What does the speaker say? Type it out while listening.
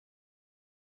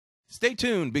Stay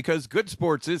tuned because Good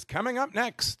Sports is coming up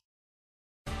next.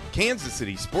 Kansas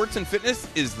City Sports and Fitness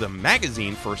is the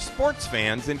magazine for sports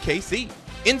fans in KC.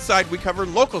 Inside, we cover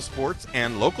local sports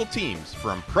and local teams,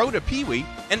 from pro to peewee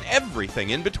and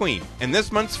everything in between. And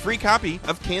this month's free copy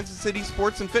of Kansas City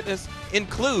Sports and Fitness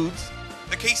includes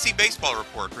the KC Baseball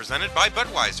Report presented by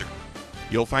Budweiser.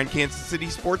 You'll find Kansas City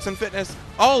Sports and Fitness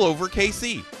all over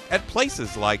KC at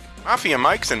places like Mafia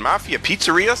Mike's and Mafia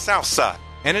Pizzeria Southside.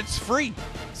 And it's free,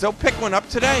 so pick one up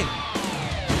today.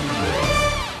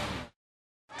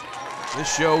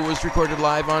 This show was recorded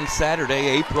live on Saturday,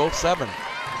 April 7th.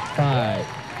 5,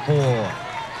 4,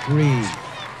 3,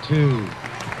 2,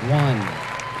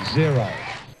 1, 0.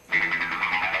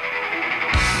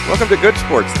 Welcome to Good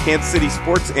Sports, the Kansas City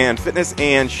Sports and Fitness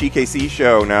and SheKC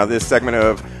show. Now, this segment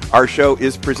of our show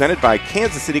is presented by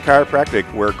Kansas City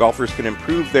Chiropractic, where golfers can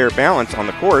improve their balance on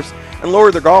the course and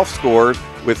lower their golf scores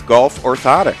with golf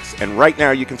orthotics. And right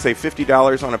now, you can save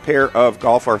 $50 on a pair of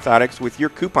golf orthotics with your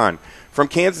coupon from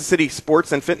Kansas City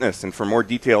Sports and Fitness. And for more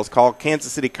details, call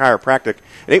Kansas City Chiropractic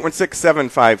at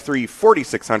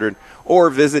 816-753-4600 or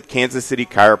visit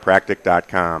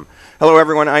kansascitychiropractic.com. Hello,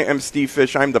 everyone. I am Steve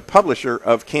Fish. I'm the publisher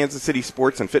of Kansas City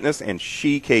Sports and Fitness and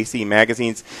SheKC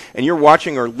magazines, and you're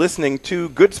watching or listening to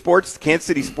Good Sports, Kansas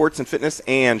City Sports and Fitness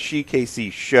and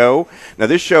SheKC show. Now,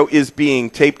 this show is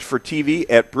being taped for TV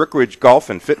at Brookridge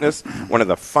Golf and Fitness, one of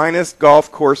the finest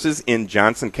golf courses in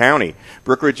Johnson County.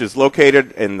 Brookridge is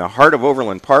located in the heart of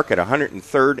Overland Park at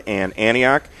 103rd and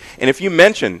Antioch. And if you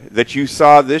mention that you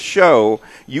saw this show,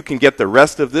 you can get the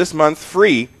rest of this month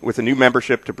free with a new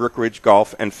membership to Brookridge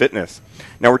Golf and Fitness.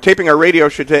 Now, we're taping our radio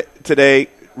show today,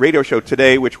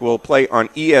 which will play on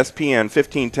ESPN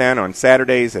 1510 on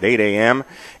Saturdays at 8 a.m.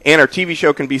 And our TV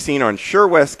show can be seen on Sure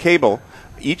West Cable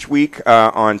each week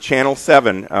on Channel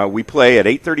 7. We play at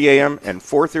 8:30 a.m. and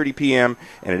 4:30 p.m.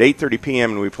 and at 8:30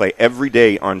 p.m. and we play every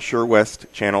day on Sure West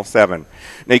Channel 7.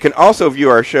 Now, you can also view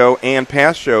our show and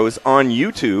past shows on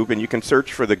YouTube, and you can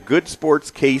search for the Good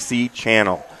Sports KC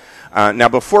channel. Now,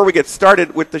 before we get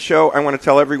started with the show, I want to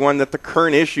tell everyone that the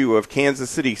current issue of Kansas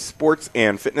City Sports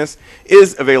and Fitness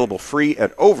is available free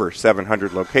at over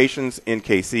 700 locations in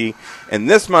KC. And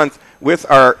this month, with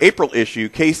our April issue,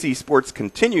 KC Sports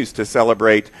continues to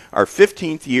celebrate our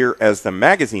 15th year as the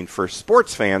magazine for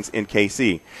sports fans in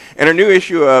KC. And our new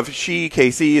issue of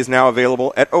SheKC is now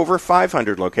available at over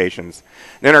 500 locations.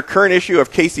 And in our current issue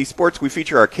of KC Sports, we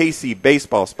feature our KC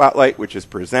Baseball Spotlight, which is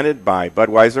presented by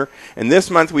Budweiser. And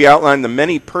this month, we outline the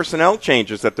many personnel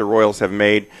changes that the Royals have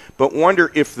made, but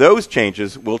wonder if those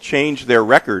changes will change their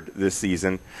record this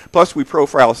season. Plus, we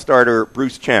profile starter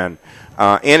Bruce Chen.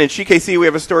 And in SheKC, we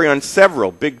have a story on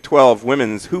several Big 12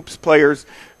 women's hoops players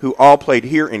who all played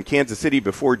here in Kansas City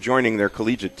before joining their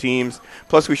collegiate teams.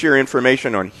 Plus, we share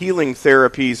information on healing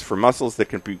therapies for muscles that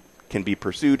can be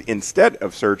pursued instead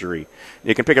of surgery.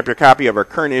 You can pick up your copy of our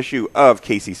current issue of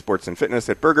KC Sports and Fitness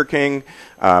at Burger King,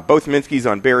 both Minsky's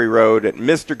on Berry Road, at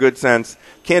Mr. Good Sense,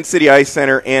 Kansas City Ice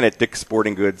Center, and at Dick's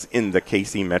Sporting Goods in the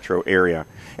KC metro area.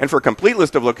 And for a complete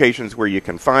list of locations where you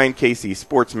can find KC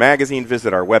Sports Magazine,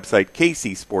 visit our website,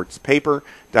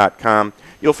 kcsportspaper.com.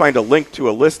 You'll find a link to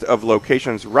a list of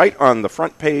locations right on the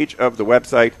front page of the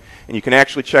website, and you can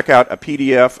actually check out a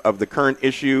PDF of the current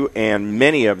issue and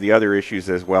many of the other issues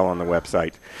as well on the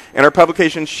website. And our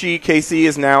publication, SheKC,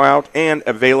 is now out and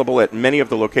available at many of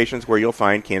the locations where you'll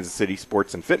find Kansas City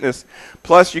Sports and Fitness.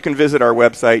 Plus, you can visit our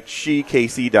website,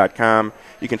 shekc.com.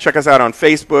 You can check us out on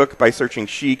Facebook by searching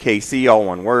SheKC, all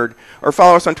one word, or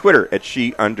follow us on Twitter at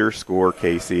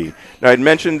 @she_KC. Now, I'd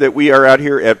mentioned that we are out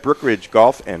here at Brookridge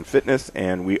Golf and Fitness,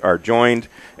 and we are joined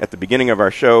at the beginning of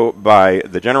our show by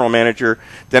the General Manager,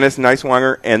 Dennis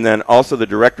Nighswonger, and then also the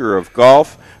Director of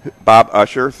Golf, Bob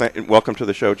Usher. Welcome to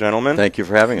the show, gentlemen. Thank you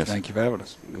for having us. Thank you for having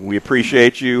us. We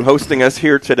appreciate you hosting us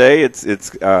here today.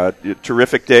 It's a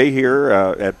terrific day here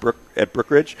at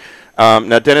Brookridge.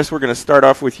 Now, Dennis, we're going to start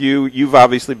off with you. You've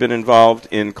obviously been involved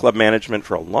in club management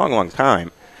for a long, long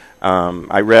time.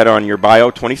 I read on your bio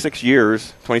 26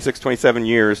 years, 27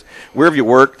 years. Where have you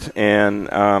worked, and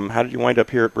how did you wind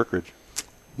up here at Brookridge?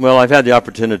 Well, I've had the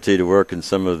opportunity to work in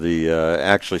some of the,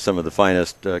 actually some of the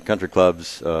finest country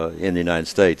clubs in the United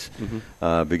States,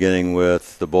 beginning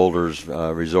with the Boulders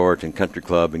Resort and Country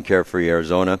Club in Carefree,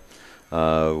 Arizona,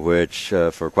 which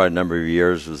for quite a number of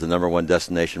years was the #1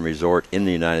 destination resort in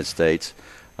the United States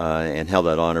and held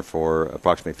that honor for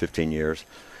approximately 15 years.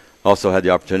 Also had the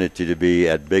opportunity to be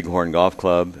at Bighorn Golf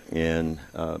Club in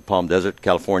Palm Desert,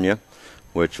 California,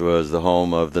 which was the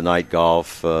home of the night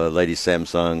golf Ladies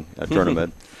Samsung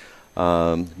tournament.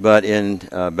 But back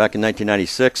in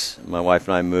 1996, my wife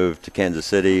and I moved to Kansas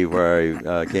City, where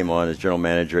I came on as general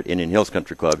manager at Indian Hills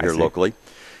Country Club here locally,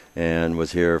 and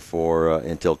was here for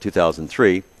until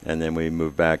 2003, and then we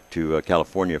moved back to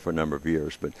California for a number of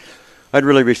years. But I'd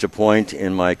really reached a point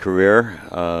in my career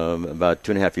about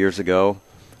 2.5 years ago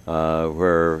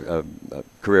where a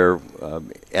career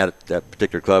at that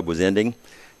particular club was ending,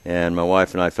 and my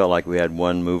wife and I felt like we had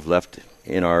one move left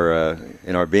in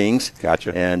our beings.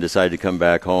 Gotcha. And decided to come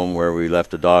back home, where we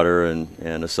left a daughter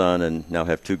and a son, and now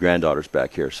have 2 granddaughters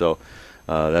back here. So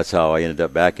that's how I ended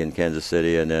up back in Kansas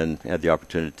City, and then had the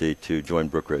opportunity to join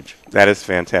Brookridge. That is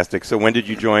fantastic. So when did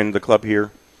you join the club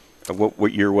here?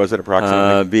 What year was it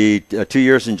approximately? Be 2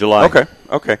 years in July.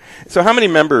 Okay. So how many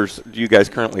members do you guys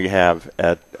currently have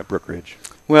at Brookridge?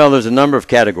 Well, there's a number of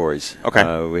categories.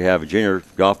 Okay. We have a junior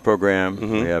golf program.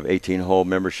 Mm-hmm. We have 18-hole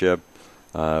membership.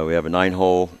 We have a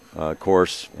 9-hole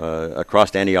course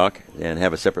across Antioch, and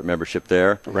have a separate membership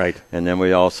there. Right. And then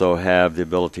we also have the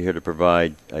ability here to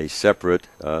provide a separate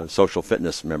social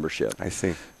fitness membership. I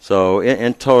see. So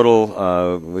in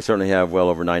total, we certainly have well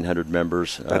over 900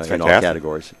 members in all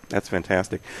categories. That's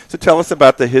fantastic. So tell us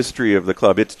about the history of the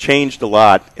club. It's changed a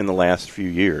lot in the last few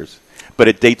years, but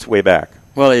it dates way back.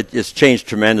 Well, it's changed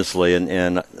tremendously,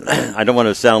 and I don't want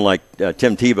to sound like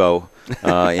Tim Tebow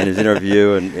in his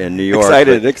interview in New York.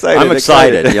 Excited. I'm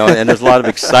excited, and there's a lot of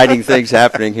exciting things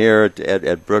happening here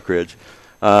at Brookridge.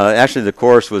 Actually, the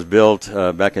course was built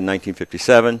back in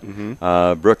 1957. Mm-hmm.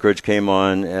 Brookridge came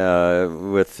on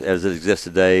as it exists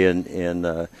today in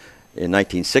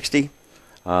 1960.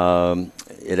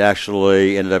 It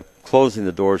actually ended up closing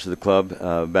the doors of the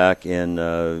club back in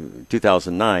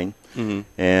 2009. Mm-hmm.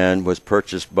 And was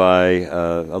purchased by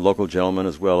a local gentleman,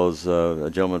 as well as a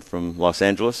gentleman from Los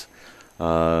Angeles,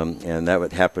 and that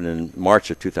would happen in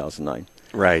March of 2009.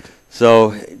 Right.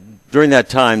 So during that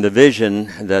time, the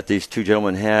vision that these 2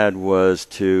 gentlemen had was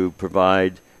to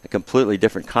provide a completely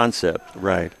different concept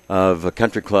of a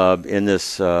country club in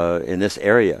this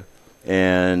area,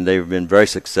 and they've been very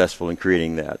successful in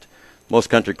creating that. Most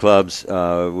country clubs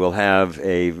will have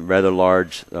a rather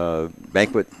large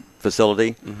banquet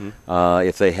facility. Mm-hmm.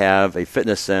 If they have a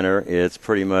fitness center, it's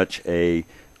pretty much a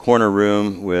corner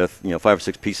room with 5 or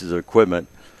 6 pieces of equipment.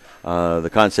 The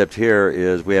concept here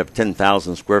is we have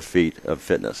 10,000 square feet of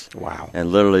fitness. Wow!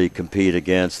 And literally compete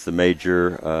against the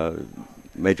major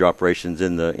operations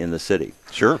in the city.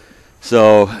 Sure.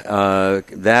 So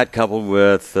that, coupled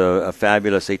with a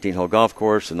fabulous 18-hole golf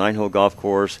course, a 9-hole golf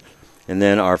course. And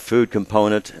then our food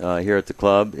component here at the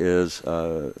club is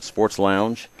sports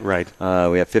lounge. Right.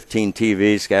 We have 15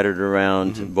 TVs scattered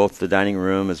around both the dining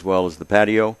room as well as the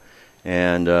patio.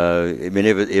 And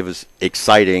it was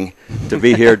exciting to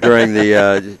be here during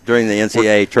the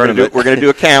NCAA tournament. We're going to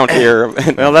do a count here.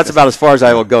 Well, that's about as far as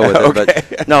I will go with it. Okay.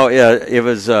 But no, it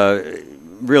was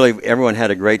really, everyone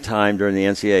had a great time during the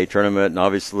NCAA tournament, and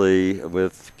obviously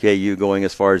with KU going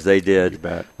as far as they did,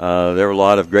 there were a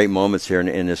lot of great moments here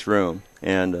in this room.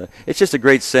 And it's just a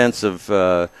great sense of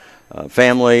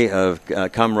family, of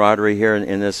camaraderie here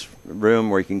in this room,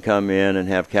 where you can come in and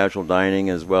have casual dining,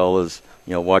 as well as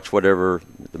watch whatever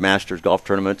the Masters golf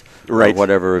tournament or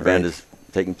whatever event is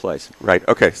taking place. Right.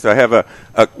 Okay. So I have a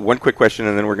one quick question,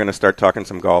 and then we're going to start talking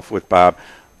some golf with Bob.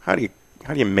 How do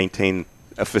you maintain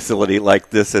a facility like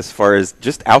this, as far as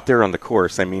just out there on the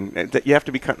course? I mean, you have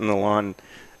to be cutting the lawn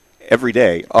every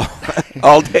day,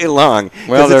 all day long.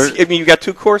 Well, you got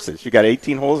 2 courses. You got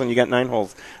 18 holes and you got 9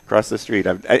 holes across the street.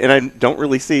 And I don't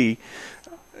really see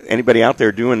anybody out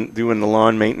there doing the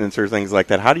lawn maintenance or things like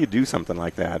that. How do you do something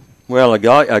like that? Well,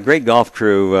 a great golf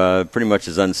crew pretty much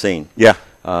is unseen. Yeah.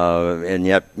 And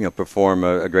yet, perform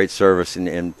a great service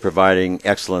in providing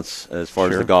excellence as far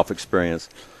as the golf experience.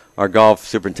 Our golf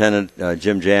superintendent,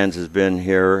 Jim Jans, has been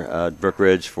here at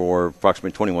Brookridge for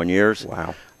approximately 21 years.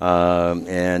 Wow.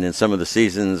 And in some of the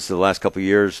seasons, the last couple of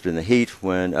years in the heat,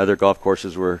 when other golf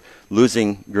courses were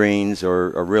losing greens or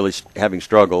really having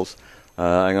struggles,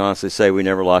 I can honestly say we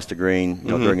never lost a green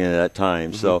during that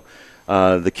time. So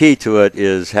the key to it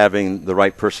is having the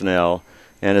right personnel.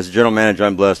 And as a general manager,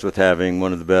 I'm blessed with having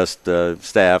one of the best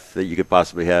staff that you could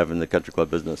possibly have in the country club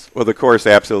business. Well, the course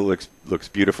absolutely looks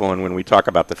beautiful, and when we talk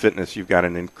about the fitness, you've got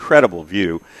an incredible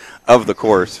view of the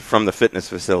course from the fitness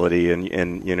facility,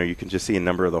 and you can just see a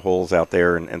number of the holes out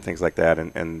there and things like that,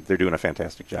 and they're doing a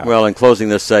fantastic job. Well, in closing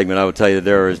this segment, I would tell you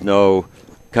there is no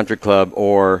country club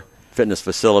or fitness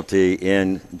facility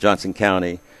in Johnson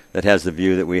County that has the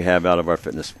view that we have out of our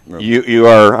fitness room. You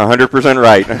are 100%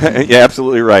 right. You're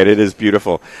absolutely right. It is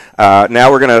beautiful. Now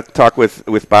we're going to talk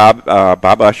with Bob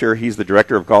Usher. He's the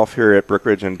director of golf here at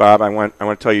Brookridge. And Bob, I want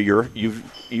to tell you,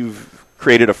 you've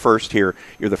created a first here.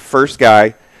 You're the first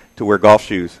guy to wear golf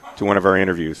shoes to one of our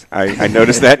interviews. I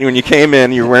noticed that when you came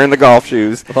in, you were wearing the golf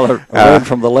shoes. Well, I learned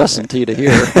from the lesson tee to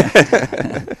here.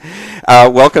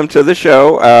 Welcome to the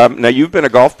show. Now, you've been a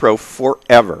golf pro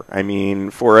forever. I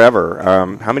mean, forever.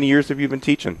 How many years have you been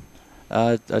teaching?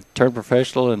 I turned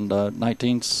professional in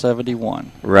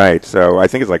 1971. Right. So I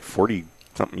think it's like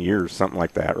 40-something years, something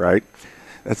like that, right?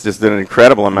 That's just an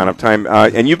incredible amount of time.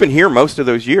 And you've been here most of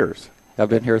those years. I've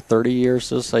been here 30 years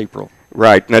this April.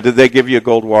 Right. Now, did they give you a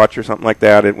gold watch or something like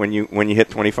that when you hit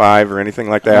 25 or anything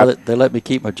like that? They let me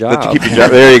keep my job. Let you keep your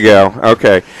job. There you go.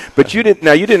 Okay. But you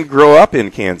didn't grow up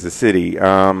in Kansas City.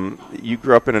 You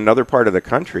grew up in another part of the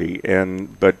country,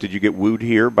 but did you get wooed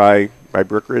here by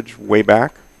Brookridge way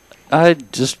back? I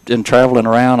just, in traveling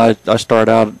around, I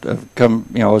started out,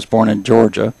 I was born in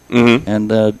Georgia,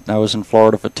 and I was in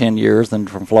Florida for 10 years. Then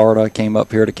from Florida, I came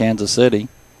up here to Kansas City,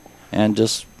 and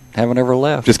just haven't ever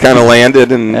left. Just kind of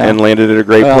landed and landed at a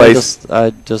great place. I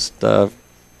just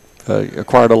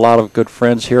acquired a lot of good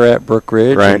friends here at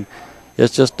Brookridge. Right. And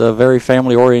it's just a very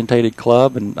family-orientated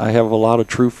club, and I have a lot of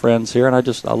true friends here, and I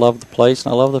love the place,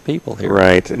 and I love the people here.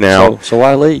 Right. Now, so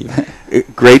I leave.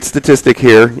 Great statistic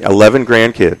here, 11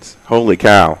 grandkids. Holy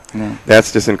cow. Yeah.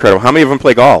 That's just incredible. How many of them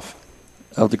play golf?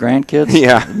 Of the grandkids?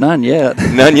 Yeah. None yet.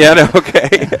 None yet?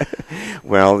 Okay.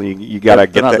 Well, you got to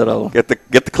get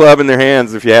the club in their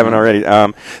hands if you haven't already.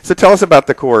 So tell us about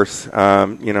the course.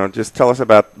 Just tell us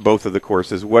about both of the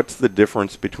courses. What's the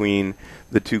difference between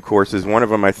the two courses? One of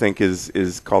them, I think,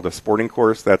 is called a sporting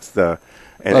course. That's and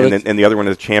the other one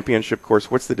is a championship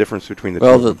course. What's the difference between the two?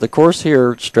 Well, the course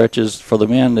here stretches for the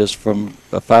men is from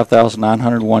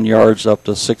 5,901 yards up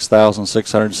to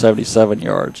 6,677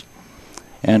 yards.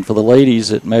 And for the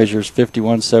ladies, it measures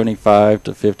 5175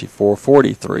 to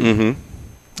 5443. Mm-hmm.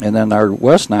 And then our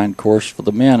West 9 course for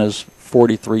the men is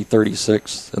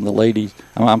 4336, and the ladies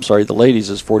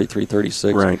is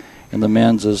 4336, right, and the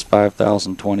men's is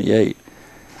 5028.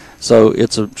 So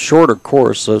it's a shorter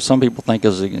course. So some people think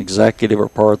it's an executive or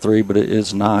par 3, but it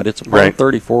is not. It's a par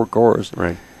 34 course.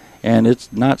 Right. And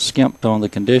it's not skimped on the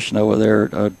condition over there.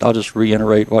 I'll just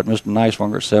reiterate what Mr.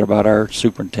 Nighswonger said about our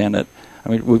superintendent. I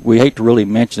mean, we hate to really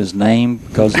mention his name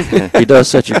because he does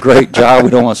such a great job. We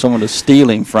don't want someone to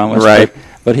steal him from us. Right.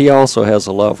 But he also has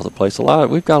a love for the place.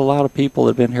 We've got a lot of people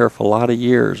that have been here for a lot of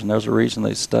years, and there's a reason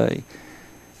they stay.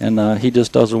 And he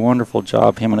just does a wonderful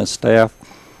job, him and his staff.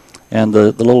 And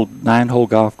the little 9-hole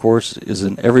golf course is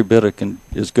in every bit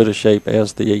as good a shape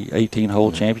as the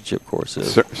 18-hole championship course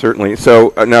is. Certainly.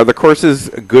 So now the course is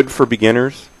good for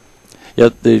beginners? Yeah,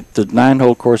 the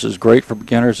 9-hole course is great for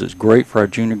beginners. It's great for our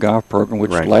junior golf program,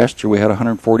 which last year we had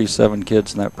 147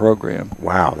 kids in that program.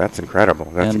 Wow, that's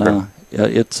incredible.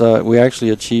 We actually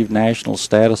achieved national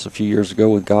status a few years ago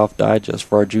with Golf Digest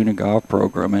for our junior golf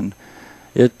program, and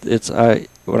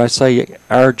when I say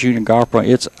our junior golf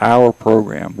program, it's our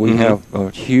program. We have a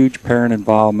huge parent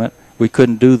involvement. We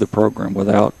couldn't do the program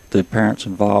without the parents'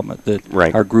 involvement.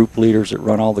 Our group leaders that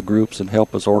run all the groups and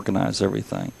help us organize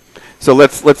everything. So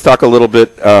let's talk a little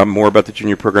bit more about the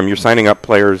junior program. You're signing up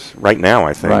players right now,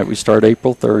 I think. Right. We start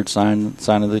April 3rd,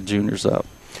 signing the juniors up.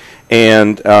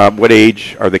 And what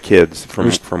age are the kids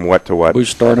from what to what? We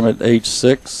start them at age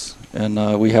 6,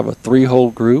 and we have a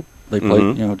 3-hole group. They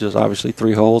play, just obviously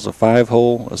 3 holes, a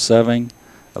 5-hole, a 7,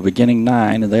 a beginning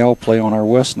 9, and they all play on our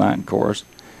West 9 course.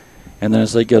 And then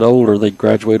as they get older, they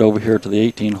graduate over here to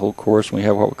the 18-hole course, and we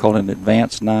have what we call an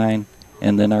advanced 9,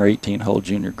 and then our 18-hole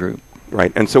junior group.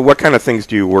 Right. And so what kind of things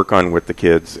do you work on with the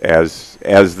kids as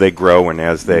they grow and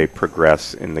as they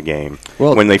progress in the game?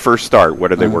 Well, when they first start,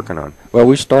 what are they working on? Well,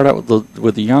 we start out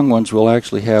with the young ones. We'll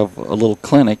actually have a little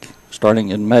clinic starting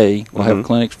in May. We'll have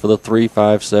clinics for the 3,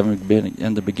 5, 7,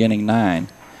 and the beginning 9.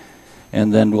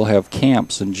 And then we'll have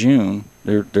camps in June.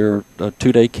 They're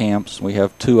 2-day camps. We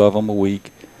have 2 of them a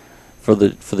week for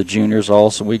the juniors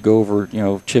also. We go over,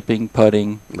 chipping,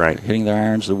 putting, hitting their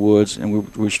irons, the woods,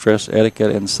 and we stress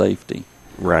etiquette and safety.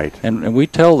 Right. And we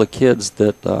tell the kids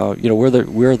that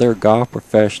we're their golf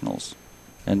professionals,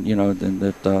 and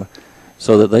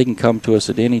so that they can come to us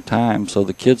at any time. So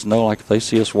the kids know, like if they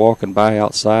see us walking by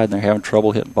outside and they're having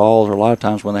trouble hitting balls, or a lot of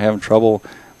times when they're having trouble,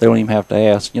 they don't even have to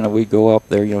ask. We go up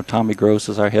there. Tommy Gross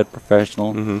is our head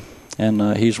professional,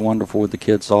 and he's wonderful with the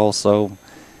kids also.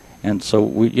 And so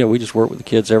we just work with the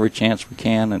kids every chance we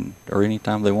can, or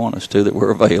anytime they want us to, that we're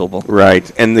available.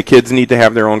 Right, and the kids need to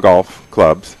have their own golf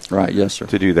clubs. Right, yes, sir.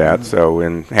 To do that. So,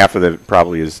 and half of it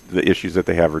probably is the issues that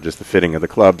they have are just the fitting of the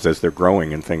clubs as they're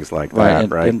growing and things like that.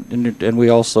 Right, and we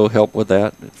also help with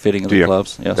that fitting of the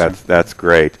clubs. Yes, sir. That's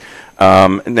great.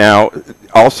 Now,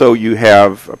 also you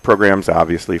have programs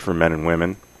obviously for men and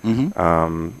women.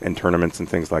 and tournaments and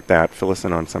things like that. Fill us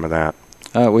in on some of that.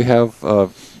 We have,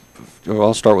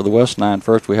 I'll start with the West 9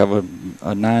 first. We have a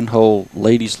 9-hole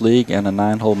ladies league and a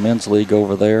 9-hole men's league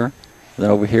over there. And then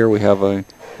over here we have a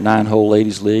 9-hole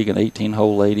ladies league, an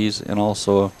 18-hole ladies, and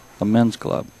also a men's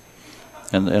club.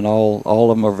 And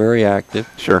all of them are very active.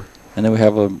 Sure. And then we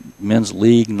have a men's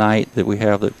league night that we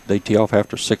have that they tee off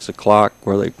after 6 o'clock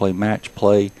where they play match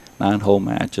play, 9-hole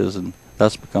matches, and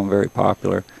that's become very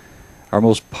popular. Our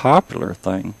most popular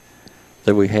thing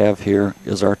that we have here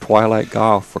is our twilight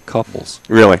golf for couples.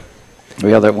 Really?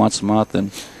 We have that once a month,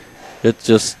 and it's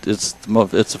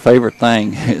a favorite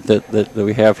thing that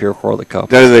we have here for the couple.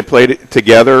 Do they play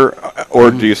together, or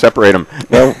do you separate them?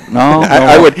 Well, no.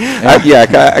 I would.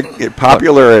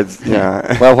 Popular is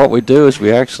yeah. Well, what we do is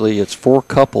it's 4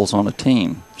 couples on a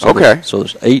team. So okay. So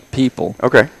there's 8 people.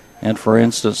 Okay. And for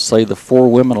instance, say the 4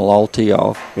 women will all tee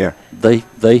off. Yeah.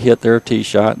 They hit their tee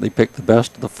shot. And they pick the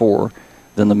best of the 4.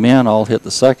 Then the men all hit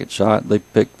the second shot. They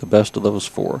pick the best of those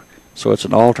 4. So it's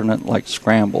an alternate, like,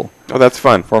 scramble. Oh, that's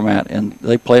fun. Format. And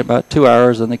they play about 2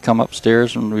 hours, and they come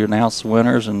upstairs, and we announce the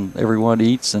winners, and everyone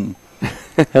eats and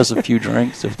has a few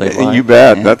drinks if they like. You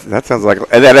bet. Yeah. That sounds like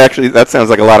that sounds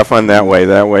like a lot of fun that way.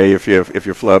 That way, if you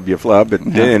flub, you flub,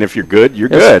 and if you're good, you're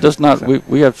good. Just not. So.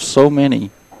 We have so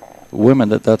many women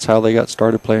that's how they got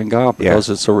started playing golf because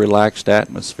it's a relaxed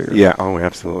atmosphere. Yeah. Oh,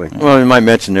 absolutely. Well, you might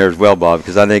mention there as well, Bob,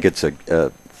 because I think it's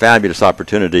a fabulous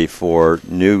opportunity for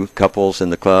new couples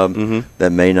in the club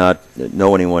that may not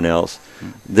know anyone else.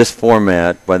 This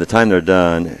format, by the time they're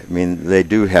done, I mean, they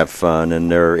do have fun and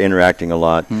they're interacting a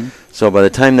lot. So by the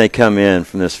time they come in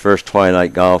from this first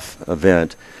Twilight Golf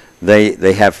event,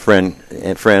 they have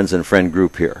friends and friend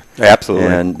group here. Absolutely.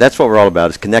 And that's what we're all about,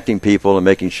 is connecting people and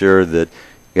making sure that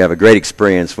you have a great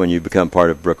experience when you become part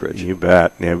of Brookridge. You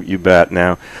bet. Yeah, you bet.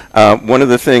 Now, one of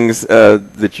the things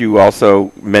that you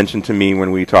also mentioned to me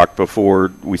when we talked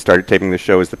before we started taping the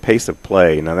show is the pace of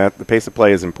play. Now, the pace of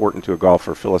play is important to a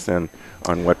golfer. Fill us in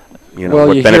on what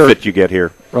what benefit you get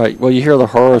here. Right. Well, you hear the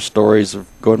horror stories of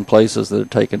going places that are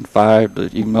taking 5 to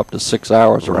even up to 6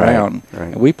 hours around.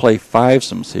 Right. And we play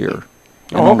fivesomes here.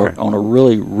 And on a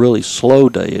really, really slow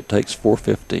day, it takes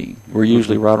 4:15. We're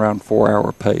usually right around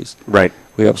 4-hour pace. Right.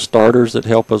 We have starters that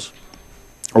help us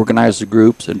organize the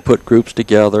groups and put groups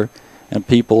together and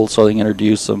people so they can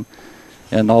introduce them.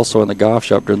 And also in the golf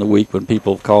shop during the week when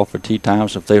people call for tee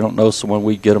times, if they don't know someone,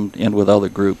 we get them in with other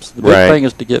groups. The big thing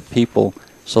is to get people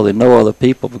so they know other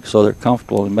people so they're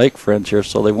comfortable and make friends here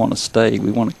so they want to stay.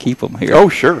 We want to keep them here. Oh,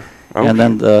 sure. Oh, and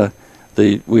then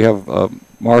we have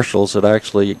marshals that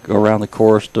actually go around the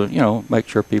course to, make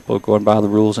sure people are going by the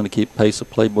rules and to keep pace of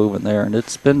play moving there. And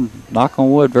it's been, knock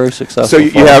on wood, very successful.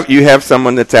 So you have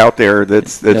someone that's out there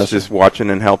that's just watching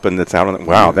and helping that's out on it.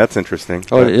 Wow, that's interesting.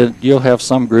 Oh, you'll have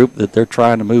some group that they're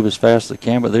trying to move as fast as they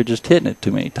can, but they're just hitting it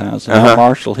too many times. And our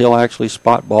marshal, he'll actually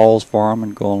spot balls for them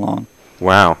and go along.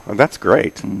 Wow, that's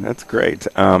great. That's great.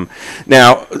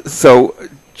 Now, so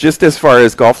just as far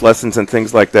as golf lessons and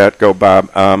things like that go,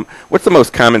 Bob, what's the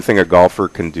most common thing a golfer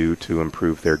can do to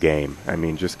improve their game? I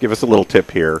mean, just give us a little tip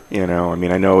here. I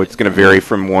mean, I know it's going to vary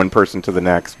from one person to the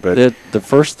next, but the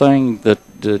first thing that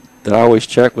I always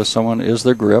check with someone is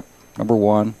their grip, number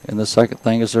one, and the second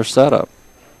thing is their setup.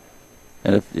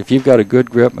 And if you've got a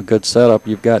good grip and a good setup,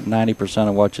 you've got 90%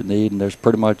 of what you need, and there's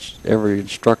pretty much every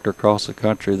instructor across the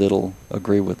country that'll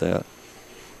agree with that.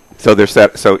 So they're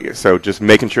set. So just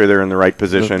making sure they're in the right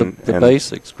position. The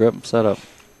basics, grip and setup.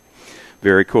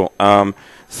 Very cool.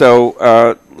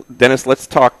 So Dennis, let's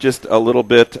talk just a little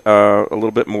bit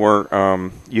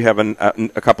more. You have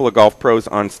a couple of golf pros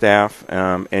on staff,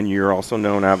 and you're also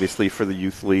known, obviously, for the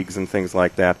youth leagues and things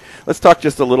like that. Let's talk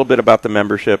just a little bit about the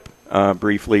membership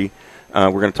briefly.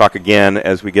 We're going to talk again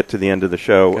as we get to the end of the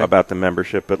show about the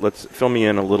membership, but let's fill me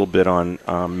in a little bit on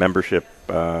membership,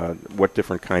 what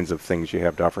different kinds of things you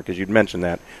have to offer, because you'd mentioned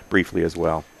that briefly as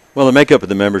well. Well, the makeup of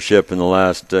the membership in the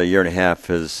last year and a half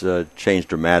has changed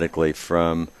dramatically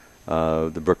from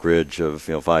the Brookridge of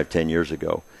 5-10 years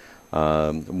ago.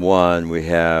 One, we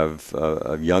have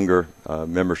a younger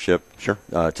membership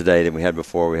today than we had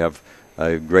before. We have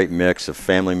a great mix of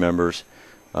family members.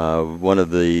 One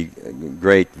of the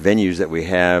great venues that we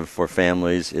have for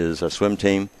families is our swim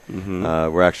team.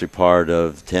 We're actually part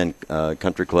of the 10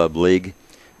 Country Club League,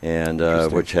 and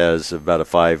which has about a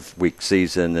 5-week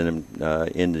season and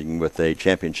ending with a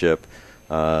championship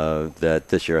that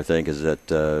this year I think is at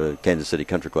Kansas City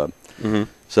Country Club.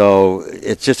 So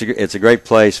it's just it's a great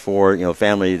place for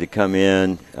family to come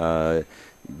in,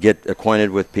 get acquainted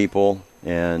with people,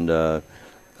 and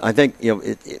I think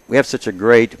we have such a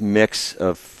great mix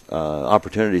of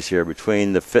opportunities here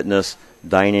between the fitness,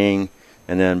 dining,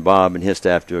 and then Bob and his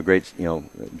staff do a great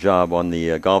job on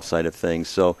the golf side of things.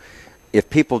 So if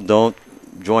people don't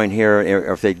join here,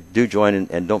 or if they do join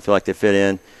and don't feel like they fit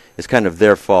in, it's kind of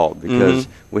their fault, because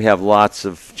we have lots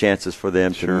of chances for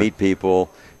them to meet people,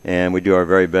 and we do our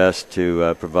very best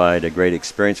to provide a great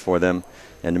experience for them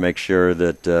and to make sure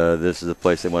that this is a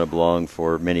place they want to belong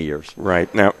for many years.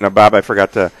 Right. Now, Bob, I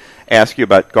forgot to ask you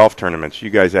about golf tournaments. You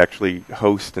guys actually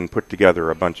host and put together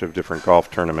a bunch of different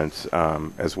golf tournaments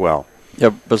as well.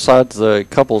 Yeah, besides the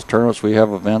couples tournaments, we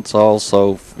have events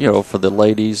also, for the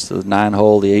ladies, the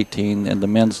 9-hole, the 18, and the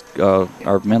men's,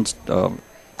 our men's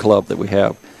club that we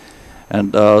have.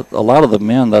 And a lot of the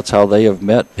men, that's how they have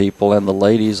met people, and the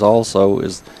ladies also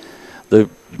is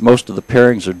most of the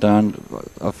pairings are done.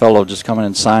 A fellow just comes in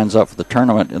and signs up for the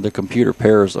tournament, and the computer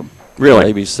pairs them. Really?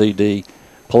 A, B, C, D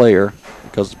player,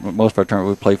 because most of our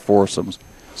tournament we play foursomes,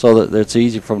 so that it's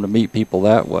easy for them to meet people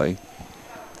that way.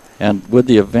 And with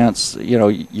the events,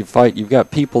 you've got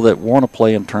people that want to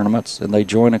play in tournaments, and they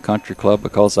join a country club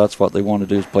because that's what they want to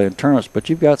do is play in tournaments. But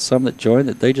you've got some that join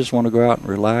that they just want to go out and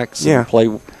relax and play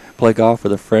golf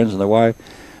with their friends and their wife.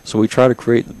 So we try to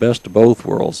create the best of both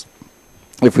worlds.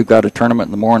 If we've got a tournament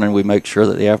in the morning, we make sure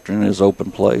that the afternoon is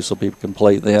open play so people can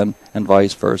play then, and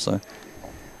vice versa.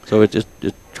 So it's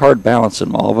hard balancing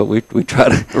them all, but we try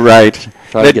to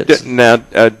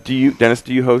Dennis,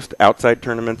 do you host outside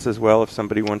tournaments as well if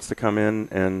somebody wants to come in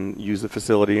and use the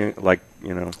facility,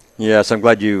 Yes, I'm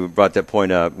glad you brought that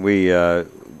point up. We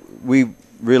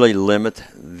really limit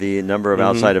the number of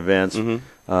outside events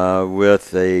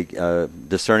with a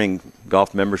discerning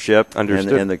golf membership and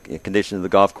the condition of the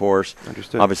golf course.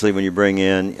 Understood. Obviously, when you bring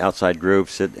in outside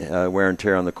groups, it wear and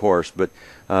tear on the course, but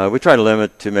we try to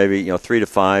limit to maybe 3 to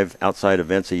 5 outside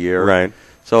events a year. Right.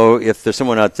 So if there's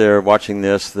someone out there watching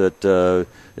this that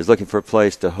is looking for a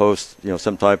place to host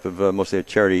some type of mostly a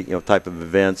charity type of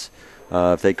events,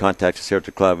 if they contact us here at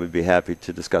the club, we'd be happy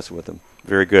to discuss it with them.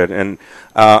 Very good. And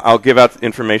I'll give out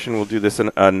information. We'll do this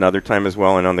another time as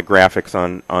well, and on the graphics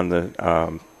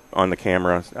on the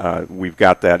camera, we've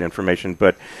got that information.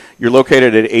 But you're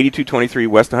located at 8223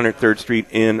 West 103rd Street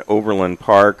in Overland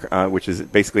Park, which is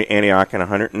basically Antioch and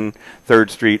 103rd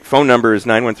Street. Phone number is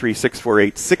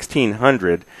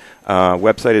 913-648-1600.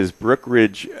 Website is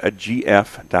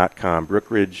brookridgegf.com,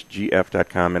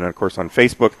 brookridgegf.com, and of course on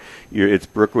Facebook, it's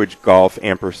Brookridge Golf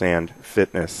 &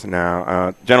 Fitness.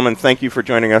 Now, gentlemen, thank you for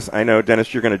joining us. I know,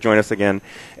 Dennis, you're going to join us again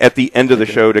at the end of the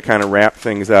show to kind of wrap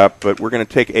things up, but we're going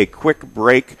to take a quick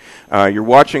break. You're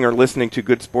watching or listening to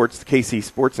Good Sports, the KC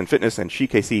Sports and Fitness and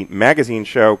KC Magazine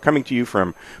show, coming to you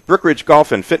from Brookridge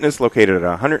Golf and Fitness, located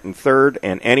at 103rd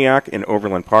and Antioch in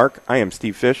Overland Park. I am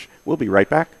Steve Fish. We'll be right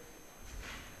back.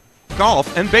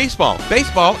 Golf and baseball,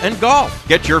 baseball and golf.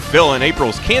 Get your fill in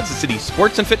April's Kansas City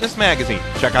Sports and Fitness magazine.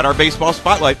 Check out our baseball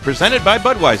spotlight presented by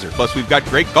Budweiser. Plus, we've got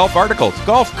great golf articles,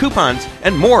 golf coupons,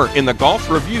 and more in the Golf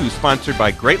Review, sponsored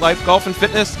by Great Life Golf and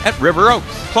Fitness at River Oaks.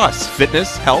 Plus,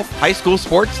 fitness, health, high school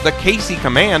sports, the KC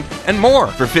Command, and more.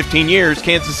 For 15 years,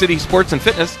 Kansas City Sports and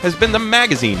Fitness has been the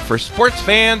magazine for sports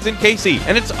fans in KC,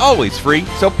 and it's always free,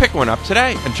 so pick one up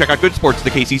today. And check out Good Sports,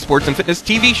 the KC Sports and Fitness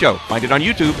TV show. Find it on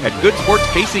YouTube at Good Sports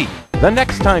KC. The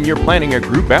next time you're planning a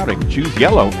group outing, choose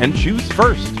yellow and choose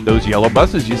first. Those yellow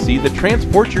buses you see that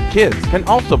transport your kids can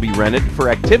also be rented for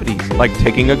activities like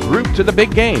taking a group to the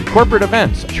big game, corporate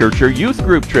events, church or youth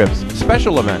group trips,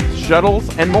 special events, shuttles,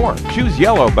 and more. Choose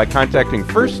yellow by contacting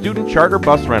First Student Charter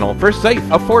Bus Rental for safe,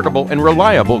 affordable, and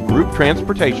reliable group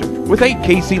transportation. With 8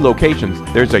 KC locations,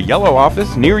 there's a yellow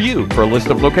office near you. For a list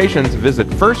of locations, visit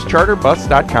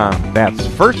firstcharterbus.com. That's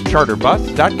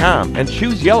firstcharterbus.com, and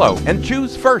choose yellow and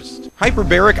choose first.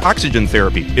 Hyperbaric oxygen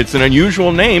therapy. It's an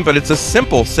unusual name, but it's a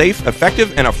simple, safe,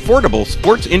 effective, and affordable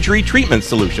sports injury treatment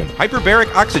solution.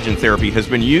 Hyperbaric oxygen therapy has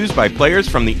been used by players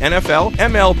from the NFL,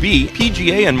 MLB,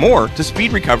 PGA, and more to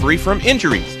speed recovery from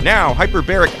injuries. Now,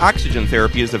 hyperbaric oxygen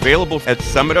therapy is available at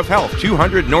Summit of Health,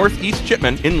 200 Northeast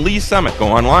Chipman in Lee Summit. Go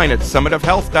online at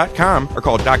summitofhealth.com or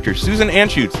call Dr. Susan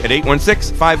Anschutz at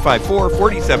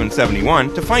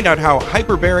 816-554-4771 to find out how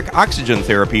hyperbaric oxygen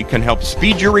therapy can help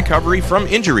speed your recovery from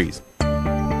injuries.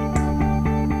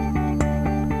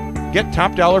 Get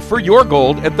top dollar for your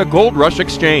gold at the Gold Rush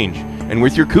Exchange. And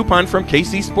with your coupon from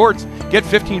KC Sports, get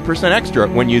 15% extra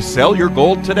when you sell your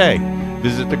gold today.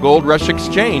 Visit the Gold Rush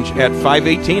Exchange at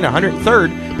 518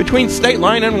 103rd between State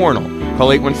Line and Warnell.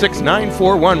 Call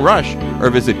 816-941-RUSH or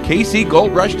visit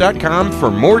kcgoldrush.com for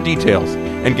more details.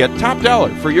 And get top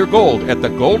dollar for your gold at the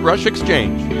Gold Rush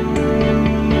Exchange.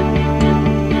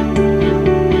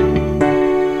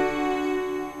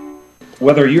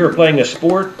 Whether you are playing a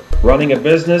sport, running a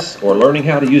business, or learning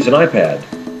how to use an iPad,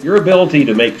 Your ability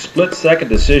to make split-second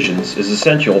decisions is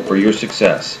essential for your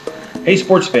success. Hey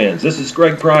sports fans, this is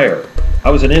Greg Pryor.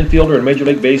 I was an infielder in Major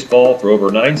League Baseball for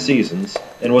over 9 seasons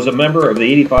and was a member of the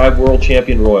 '85 World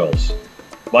Champion Royals.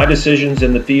 My decisions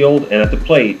in the field and at the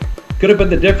plate could have been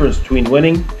the difference between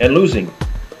winning and losing.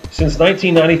 Since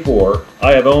 1994,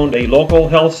 I have owned a local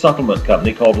health supplement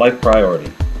company called Life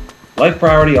Priority. Life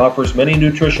Priority offers many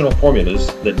nutritional formulas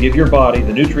that give your body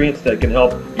the nutrients that can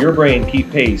help your brain keep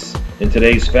pace in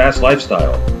today's fast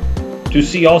lifestyle. To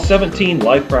see all 17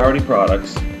 Life Priority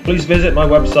products, please visit my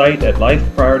website at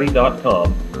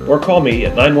lifepriority.com or call me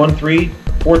at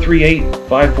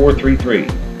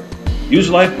 913-438-5433.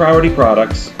 Use Life Priority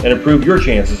products and improve your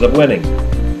chances of winning.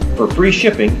 For free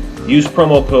shipping, use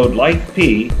promo code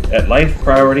LIFEP at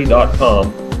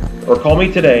lifepriority.com or call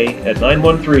me today at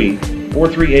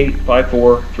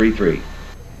 913-438-5433.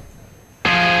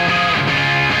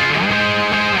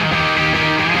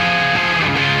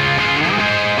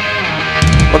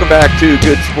 Welcome back to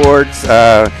Good Sports,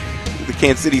 the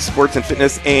Kansas City Sports and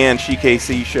Fitness and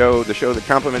SheKC show, the show that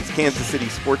complements Kansas City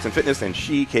Sports and Fitness and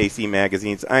SheKC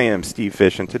magazines. I am Steve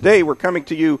Fish, and today we're coming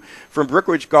to you from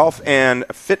Brookridge Golf and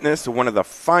Fitness, one of the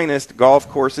finest golf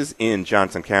courses in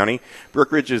Johnson County.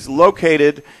 Brookridge is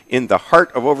located in the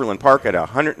heart of Overland Park at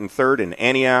 103rd and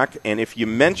Antioch, and if you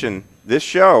mention this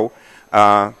show,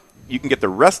 you can get the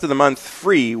rest of the month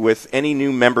free with any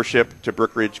new membership to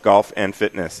Brookridge Golf and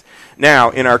Fitness.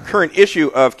 Now, in our current issue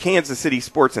of Kansas City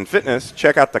Sports and Fitness,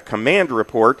 check out the Command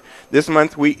Report. This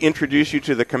month, we introduce you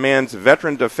to the Command's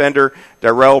veteran defender,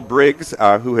 Darrell Briggs,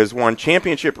 who has won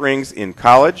championship rings in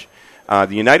college,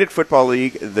 the United Football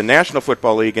League, the National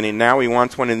Football League, and now he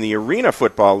wants one in the Arena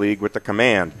Football League with the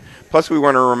Command. Plus, we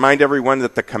want to remind everyone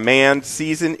that the Command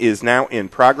season is now in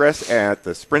progress at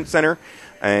the Sprint Center,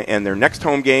 and their next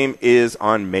home game is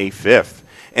on May 5th.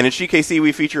 And in SheKC,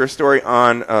 we feature a story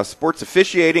on sports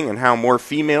officiating and how more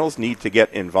females need to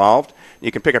get involved.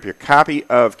 You can pick up your copy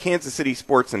of Kansas City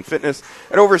Sports and Fitness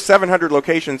at over 700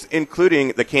 locations, including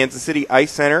the Kansas City Ice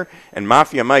Center and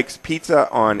Mafia Mike's Pizza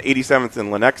on 87th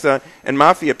and Lenexa, and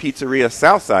Mafia Pizzeria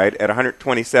Southside at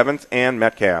 127th and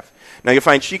Metcalf. Now, you'll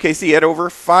find SheKC at over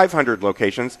 500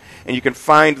 locations, and you can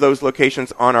find those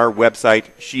locations on our website,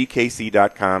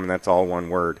 shekc.com, and that's all one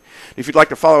word. If you'd like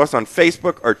to follow us on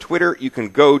Facebook or Twitter, you can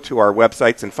go to our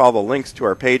websites and follow the links to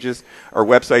our pages. Our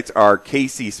websites are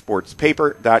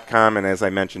kcsportspaper.com, and as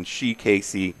I mentioned,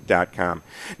 shekc.com.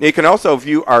 Now, you can also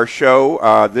view our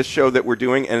show, this show that we're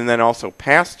doing, and then also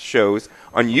past shows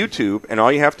on YouTube, and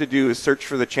all you have to do is search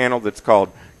for the channel that's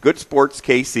called Good Sports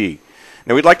KC.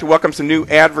 Now, we'd like to welcome some new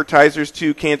advertisers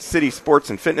to Kansas City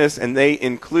Sports and Fitness, and they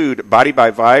include Body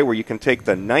by Vi, where you can take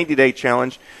the 90-day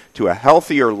challenge to a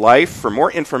healthier life. For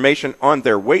more information on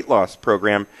their weight loss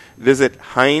program, visit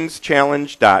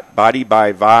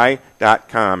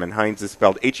HeinzChallenge.bodybyvi.com, and Heinz is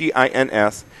spelled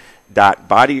H-E-I-N-S.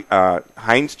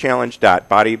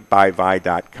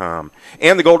 HeinzChallenge.bodybyvi.com.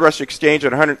 And the Gold Rush Exchange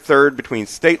at 103rd between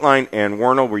State Line and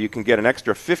Warnell, where you can get an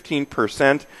extra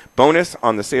 15% bonus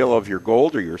on the sale of your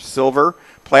gold or your silver,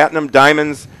 platinum,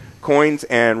 diamonds, coins,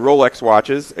 and Rolex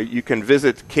watches. You can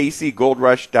visit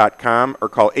kcgoldrush.com or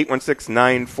call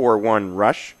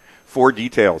 816-941-RUSH for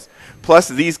details. Plus,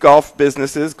 these golf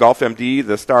businesses, Golf MD,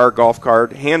 the Star Golf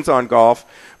Card, Hands on Golf,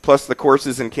 plus the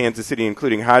courses in Kansas City,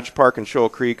 including Hodge Park and Shoal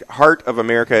Creek, Heart of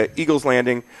America, Eagles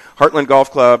Landing, Heartland Golf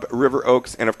Club, River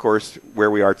Oaks, and, of course, where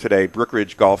we are today,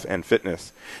 Brookridge Golf and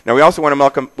Fitness. Now, we also want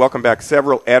to welcome back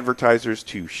several advertisers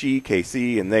to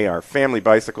SheKC, and they are Family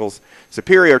Bicycles,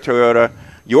 Superior Toyota,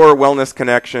 Your Wellness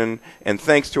Connection, and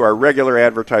thanks to our regular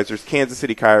advertisers, Kansas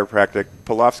City Chiropractic,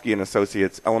 Pulofsky &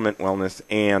 Associates, Element Wellness,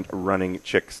 and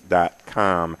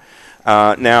RunningChicks.com.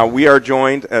 Now, we are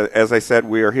joined, as I said,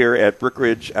 we are here at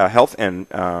Brookridge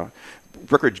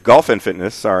Brookridge Golf and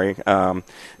Fitness,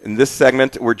 in this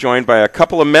segment, we're joined by a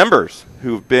couple of members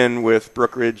who've been with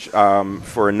Brookridge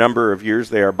for a number of years.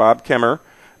 They are Bob Kemmer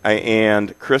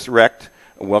and Chris Recht.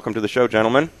 Welcome to the show,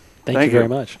 gentlemen. Thank you very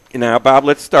much. Now, Bob,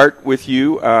 let's start with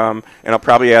you, and I'll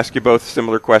probably ask you both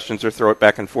similar questions or throw it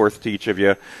back and forth to each of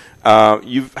you. How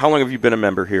long have you been a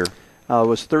member here? It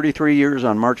was 33 years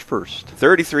on March 1st.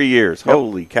 33 years. Yep.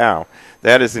 Holy cow.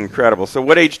 That is incredible. So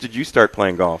what age did you start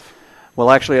playing golf?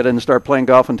 Well, actually, I didn't start playing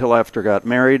golf until after I got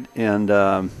married, and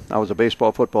I was a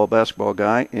baseball, football, basketball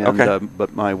guy. And,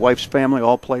 but my wife's family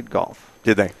all played golf.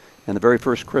 Did they? And the very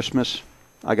first Christmas,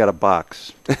 I got a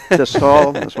box this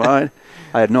tall, this wide.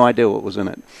 I had no idea what was in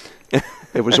it.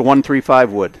 It was a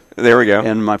 135 wood. There we go.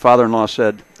 And my father-in-law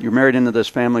said, "You're married into this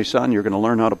family, son. You're going to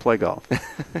learn how to play golf."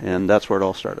 And that's where it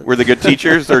all started. Were they good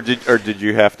teachers, or did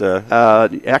you have to?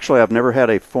 Actually, I've never had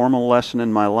a formal lesson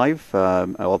in my life,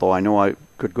 although I know I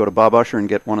could go to Bob Usher and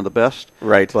get one of the best.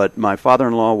 Right. But my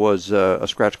father-in-law was a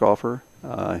scratch golfer.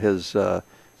 His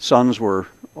sons were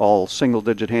all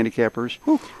single-digit handicappers.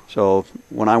 Whew. So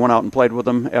when I went out and played with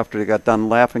them, after they got done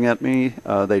laughing at me,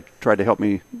 they tried to help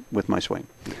me with my swing.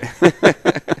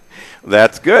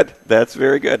 That's good. That's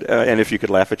very good. And if you could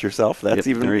laugh at yourself, that's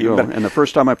even better. And the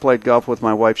first time I played golf with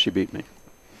my wife, she beat me.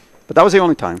 But that was the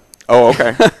only time. Oh,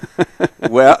 okay.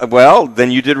 well,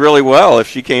 then you did really well. If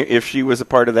she was a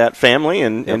part of that family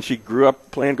and she grew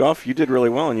up playing golf, you did really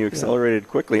well and you accelerated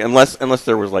quickly. Unless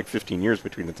there was like 15 years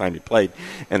between the time you played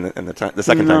and the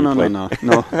second time you played.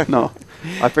 No.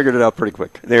 I figured it out pretty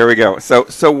quick. There we go.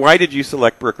 So why did you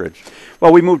select Brookridge?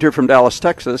 Well, we moved here from Dallas,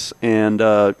 Texas, and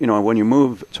when you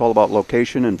move, it's all about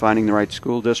location and finding the right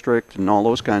school district and all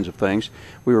those kinds of things.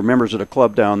 We were members of a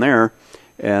club down there.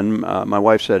 And my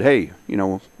wife said, hey,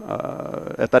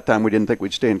 at that time we didn't think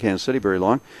we'd stay in Kansas City very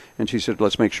long. And she said,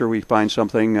 let's make sure we find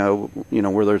something,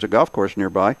 where there's a golf course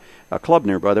nearby, a club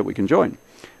nearby that we can join.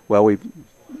 Well, we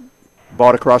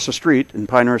bought across the street in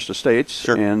Pinehurst Estates.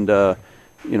 Sure. And, the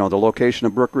location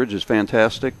of Brookridge is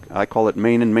fantastic. I call it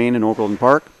Main and Main in Overland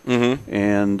Park. Mm-hmm.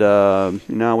 And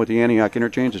now with the Antioch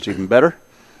interchange, it's even better.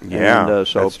 Yeah, and,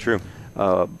 that's true.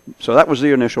 So that was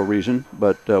the initial reason.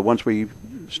 But once we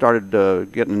started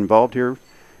getting involved here,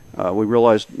 we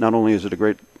realized not only is it a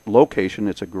great location,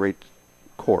 it's a great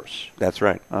course. That's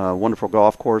right. Wonderful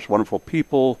golf course, wonderful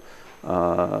people,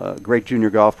 great junior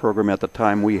golf program. At the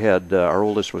time we had, our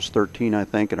oldest was 13, I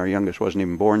think, and our youngest wasn't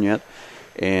even born yet.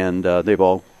 And they've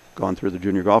all gone through the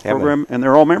junior golf program, and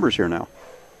they're all members here now.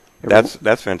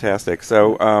 That's fantastic.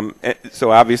 So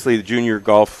obviously the junior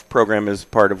golf program is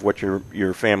part of what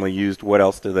your family used. What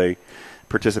else do they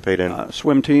participate in?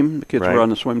 Swim team. The kids were on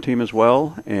the swim team as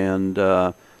well, and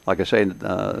like I say,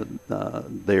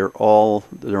 they're all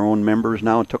their own members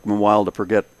now. It took them a while to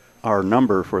forget our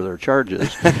number for their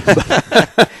charges,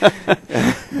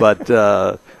 but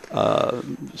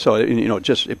so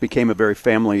it became a very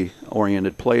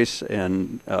family-oriented place.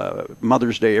 And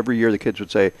Mother's Day, every year the kids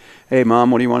would say, "Hey,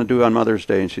 Mom, what do you want to do on Mother's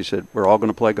Day?" And she said, "We're all going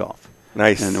to play golf."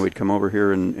 Nice. And then we'd come over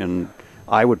here and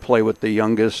I would play with the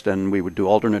youngest, and we would do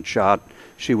alternate shot.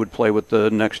 She would play with the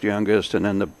next youngest, and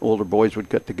then the older boys would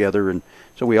get together, and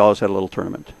so we always had a little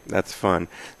tournament. That's fun.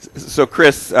 So,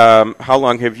 Chris, how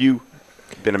long have you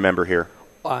been a member here?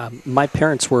 My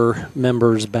parents were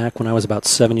members back when I was about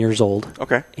 7 years old.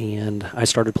 Okay. And I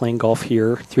started playing golf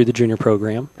here through the junior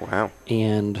program. Wow.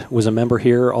 And was a member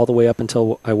here all the way up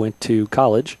until I went to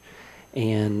college.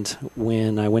 And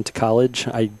when I went to college,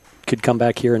 I could come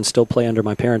back here and still play under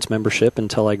my parents' membership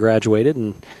until I graduated,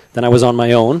 and then I was on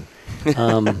my own.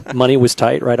 Money was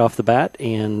tight right off the bat,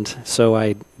 and so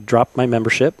I dropped my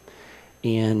membership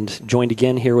and joined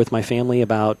again here with my family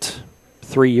about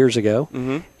 3 years ago.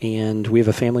 Mm-hmm. And we have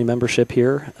a family membership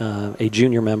here, a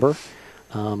junior member.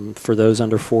 For those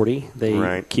under 40,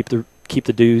 they keep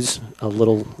the dues a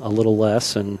little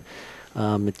less, and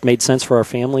it made sense for our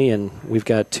family. And we've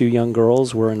got 2 young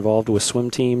girls. We're involved with swim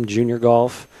team, junior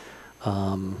golf.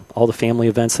 All the family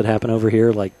events that happen over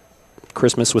here, like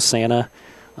Christmas with Santa,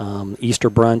 Easter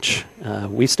brunch.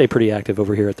 We stay pretty active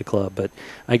over here at the club. But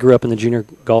I grew up in the junior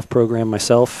golf program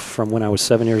myself from when I was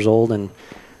 7 years old, and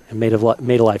made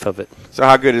a life of it. So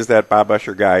how good is that Bob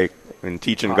Usher guy in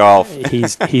teaching golf?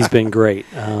 He's been great.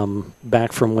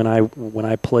 Back from when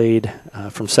I played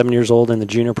from 7 years old in the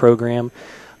junior program,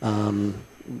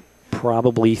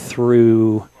 probably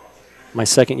through my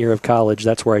second year of college,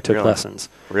 that's where I took lessons.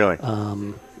 Really?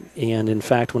 And in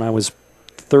fact, when I was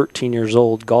 13 years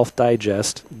old, Golf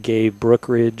Digest gave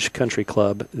Brookridge Country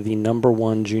Club the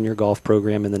 #1 junior golf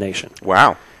program in the nation.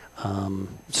 Wow.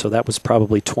 So that was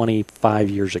probably 25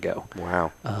 years ago.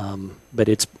 Wow. But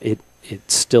it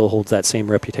still holds that same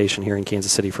reputation here in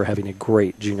Kansas City for having a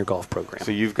great junior golf program.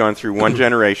 So you've gone through one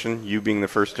generation, you being the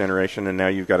first generation, and now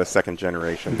you've got a second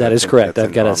generation. That is correct.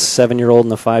 I've got a 7-year-old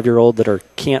and a 5-year-old that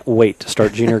can't wait to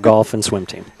start junior golf and swim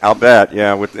team. I'll bet,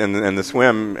 yeah. And the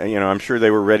swim, I'm sure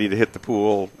they were ready to hit the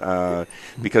pool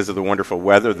because of the wonderful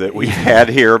weather that we've had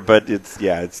here. But it's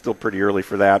still pretty early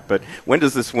for that. But when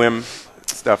does the swim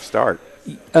stuff start?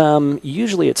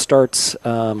 Usually it starts.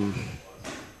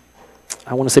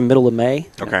 I want to say middle of May.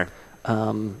 Okay.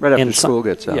 Right after school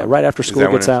gets out. Yeah, right after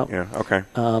school gets out. Yeah, okay.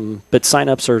 But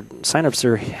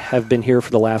signups have been here for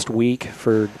the last week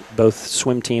for both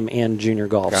swim team and junior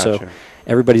golf. Gotcha. So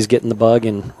everybody's getting the bug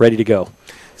and ready to go.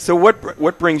 So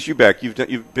what brings you back?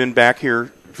 You've been back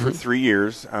here for 3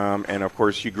 years, and of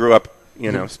course you grew up,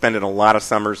 spending a lot of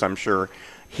summers, I'm sure,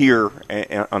 here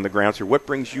on the grounds here. What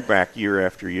brings you back year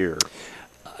after year?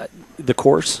 The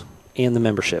course and the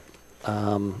membership.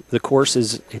 The course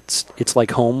it's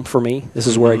like home for me. This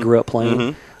is where I grew up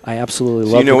playing. I absolutely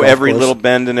love. You know the golf every course. little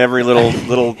bend and every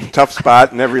little tough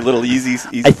spot and every little easy.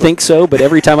 I think so, but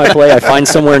every time I play, I find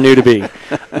somewhere new to be.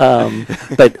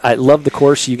 But I love the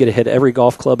course. You get to hit every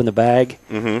golf club in the bag.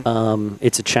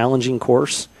 It's a challenging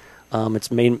course.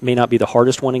 It may not be the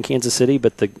hardest one in Kansas City,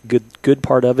 but the good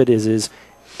part of it is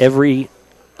every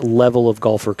level of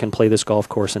golfer can play this golf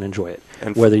course and enjoy it.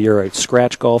 And whether you're a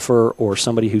scratch golfer or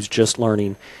somebody who's just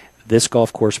learning, this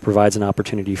golf course provides an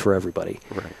opportunity for everybody.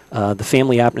 Right. The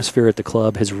family atmosphere at the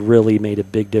club has really made a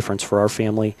big difference for our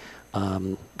family.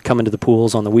 Coming to the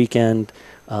pools on the weekend,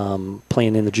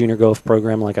 playing in the junior golf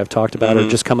program like I've talked about, or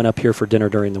just coming up here for dinner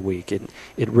during the week.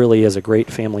 It really is a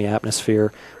great family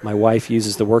atmosphere. My wife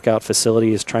uses the workout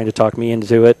facility, is trying to talk me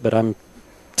into it, but I'm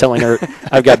telling her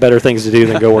I've got better things to do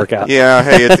than go work out. Yeah,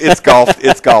 hey, it's golf.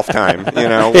 It's golf time. You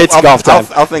know, it's golf time.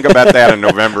 I'll think about that in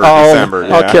November or December.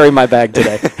 I'll carry my bag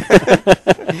today.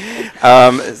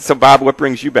 So, Bob, what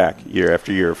brings you back year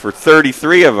after year for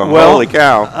 33 of them? Well, holy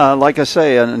cow! Like I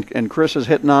say, and Chris is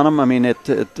hitting on them. I mean,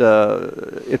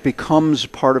 it becomes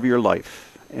part of your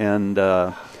life. And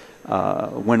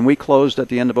when we closed at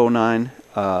the end of '09,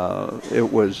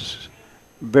 it was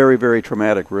very, very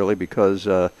traumatic, really, because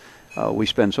we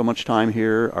spend so much time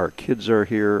here. Our kids are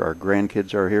here. Our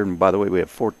grandkids are here. And by the way, we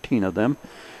have 14 of them.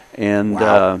 And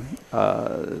wow.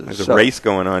 There's a race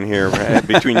going on here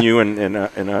between you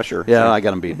and Usher. Yeah, so. I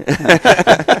got him beat.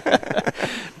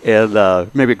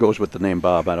 And maybe it goes with the name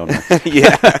Bob. I don't know.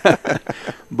 Yeah.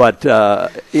 But,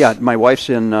 yeah, my wife's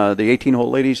in the 18-hole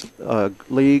ladies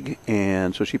league,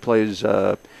 and so she plays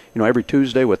every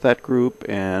Tuesday with that group,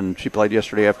 and she played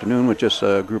yesterday afternoon with just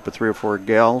a group of 3 or 4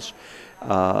 gals.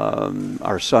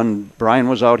 Our son Brian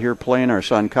was out here playing. Our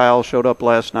son Kyle showed up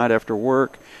last night after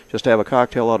work just to have a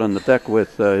cocktail out on the deck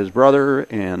with his brother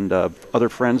and other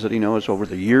friends that he knows over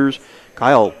the years.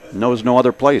 Kyle knows no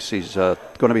other place. He's going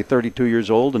to be 32 years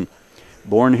old and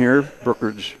born here.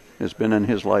 Brookridge has been in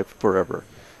his life forever.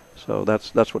 So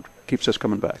that's what keeps us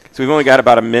coming back. So we've only got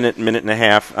about a minute and a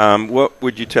half. What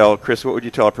would you tell, Chris, what would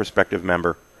you tell a prospective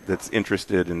member that's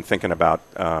interested in thinking about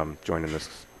joining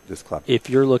this club? If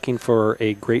you're looking for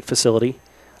a great facility,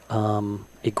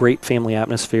 a great family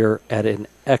atmosphere at an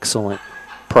excellent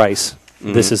price,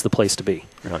 this is the place to be.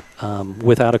 Really?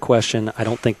 Without a question, I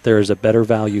don't think there is a better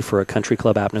value for a country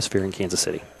club atmosphere in Kansas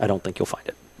City. I don't think you'll find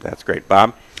it. That's great.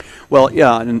 Bob? Well,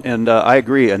 yeah, and I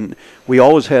agree. And we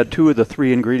always had 2 of the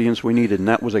 3 ingredients we needed, and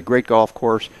that was a great golf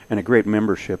course and a great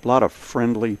membership. A lot of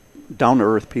friendly,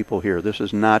 down-to-earth people here. This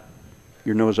is not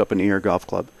your nose up in the air golf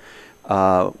club.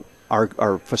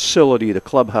 Our facility, the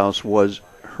clubhouse, was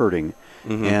hurting.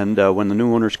 And when the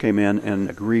new owners came in and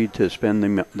agreed to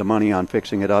spend the money on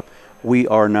fixing it up, we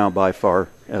are now by far,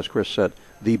 as Chris said,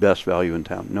 the best value in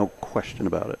town. No question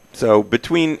about it. So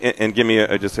between, and give me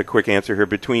just a quick answer here,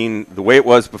 between the way it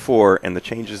was before and the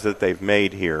changes that they've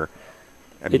made here,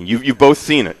 I mean, you've both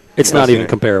seen it. It's not even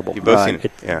comparable. You've both seen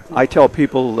it. Yeah. I tell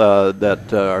people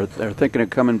that are thinking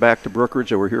of coming back to Brookridge,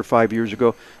 that were here 5 years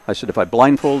ago, I said, if I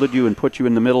blindfolded you and put you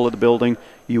in the middle of the building,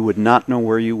 you would not know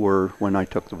where you were when I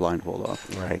took the blindfold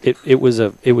off. Right. It was a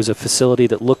facility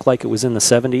that looked like it was in the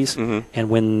 70s, and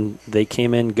when they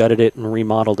came in, gutted it, and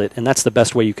remodeled it, and that's the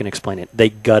best way you can explain it. They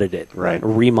gutted it,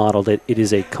 remodeled it. It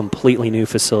is a completely new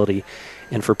facility.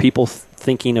 And for people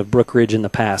thinking of Brookridge in the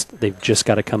past, they've just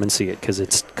got to come and see it because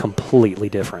it's completely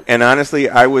different. And honestly,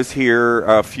 I was here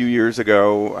a few years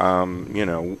ago,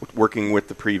 working with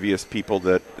the previous people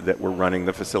that were running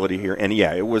the facility here. And,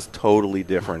 yeah, it was totally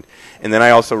different. And then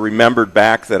I also remembered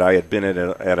back that I had been at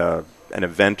an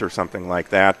event or something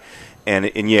like that.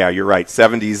 And yeah, you're right.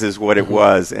 70s is what it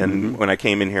was. And when I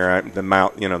came in here, the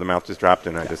mouth just dropped,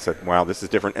 and I just said, "Wow, this is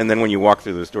different." And then when you walk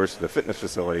through those doors to the fitness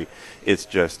facility, it's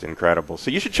just incredible.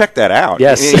 So you should check that out.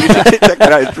 Yes, you should check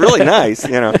that out. It's really nice.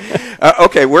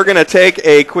 Okay, we're going to take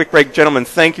a quick break, gentlemen.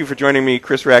 Thank you for joining me,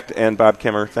 Chris Recht and Bob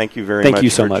Kimmer. Thank you very much. Thank you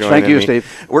so much. Thank you, Steve.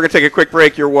 We're going to take a quick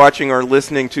break. You're watching or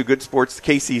listening to Good Sports,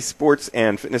 KC Sports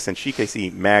and Fitness and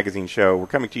SheKC Magazine Show. We're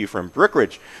coming to you from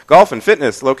Brookridge Golf and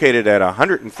Fitness, located at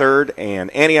 103rd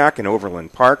and Antioch in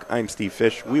Overland Park. I'm Steve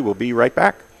Fish. We will be right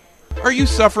back. Are you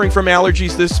suffering from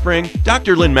allergies this spring?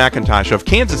 Dr. Lynn McIntosh of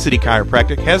Kansas City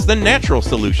Chiropractic has the natural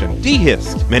solution,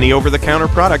 D-Hist. Many over-the-counter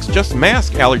products just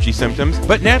mask allergy symptoms,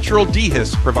 but natural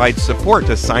D-Hist provides support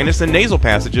to sinus and nasal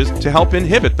passages to help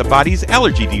inhibit the body's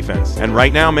allergy defense. And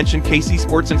right now, mention KC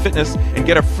Sports and Fitness and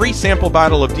get a free sample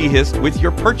bottle of D-Hist with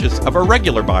your purchase of a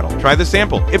regular bottle. Try the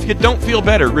sample. If you don't feel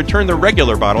better, return the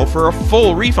regular bottle for a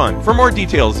full refund. For more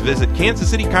details, visit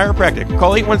Kansas City Chiropractic.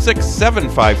 Call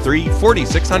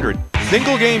 816-753-4600.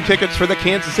 Single game tickets for the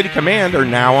Kansas City Command are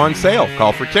now on sale.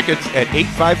 Call for tickets at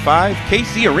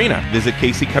 855-KC Arena. Visit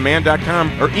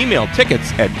kccommand.com or email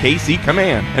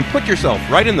tickets@kccommand and put yourself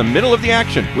right in the middle of the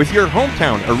action with your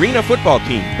hometown arena football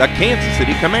team, the Kansas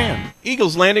City Command.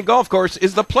 Eagles Landing Golf Course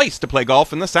is the place to play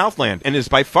golf in the Southland and is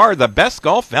by far the best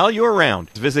golf value around.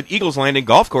 Visit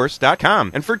eagleslandinggolfcourse.com,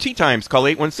 and for tee times call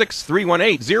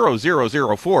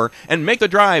 816-318-0004 and make the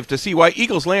drive to see why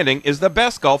Eagles Landing is the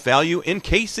best golf value in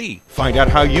KC. Find out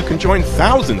how you can join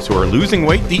thousands who are losing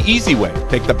weight the easy way.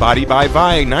 Take the Body by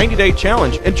Vi 90-day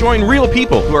challenge and join real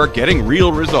people who are getting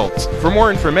real results. For more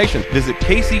information, visit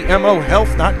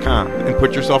kcmohealth.com and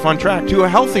put yourself on track to a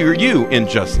healthier you in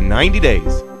just 90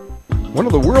 days. One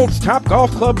of the world's top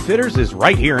golf club fitters is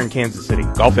right here in Kansas City.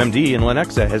 Golf MD in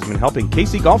Lenexa has been helping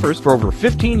KC golfers for over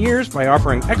 15 years by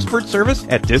offering expert service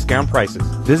at discount prices.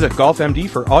 Visit Golf MD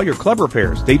for all your club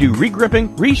repairs. They do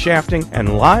re-gripping, re-shafting,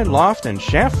 and line, loft, and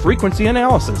shaft frequency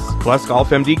analysis. Plus,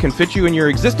 Golf MD can fit you in your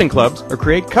existing clubs or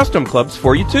create custom clubs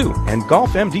for you too. And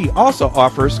Golf MD also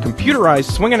offers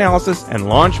computerized swing analysis and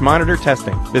launch monitor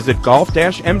testing. Visit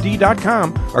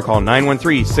golf-md.com or call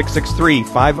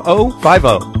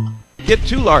 913-663-5050. Get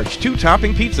 2 large, 2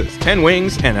 topping pizzas, 10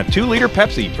 wings, and a 2-liter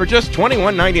Pepsi for just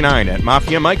 $21.99 at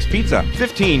Mafia Mike's Pizza,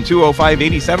 15205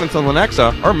 87th in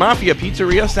Lenexa, or Mafia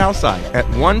Pizzeria Southside at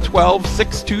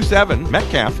 112627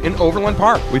 Metcalf in Overland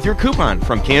Park with your coupon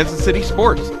from Kansas City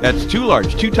Sports. That's 2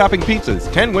 large, 2 topping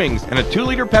pizzas, 10 wings, and a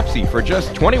 2-liter Pepsi for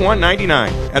just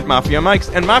 $21.99 at Mafia Mike's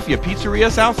and Mafia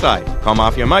Pizzeria Southside. Call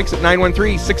Mafia Mike's at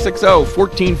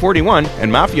 913-660-1441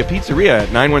 and Mafia Pizzeria at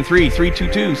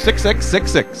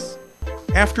 913-322-6666.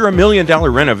 After a $1 million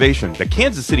renovation, the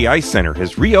Kansas City Ice Center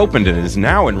has reopened and is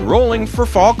now enrolling for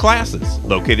fall classes.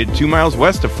 Located 2 miles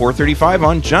west of 435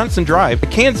 on Johnson Drive, the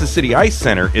Kansas City Ice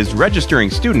Center is registering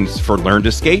students for Learn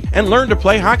to Skate and Learn to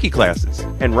Play hockey classes.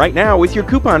 And right now, with your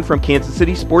coupon from Kansas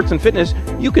City Sports and Fitness,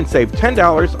 you can save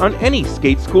 $10 on any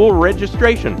skate school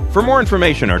registration. For more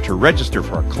information or to register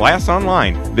for a class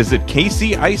online, visit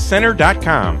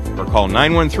kcicecenter.com or call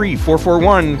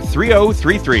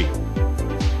 913-441-3033.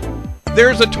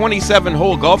 There's a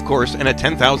 27-hole golf course and a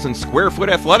 10,000-square-foot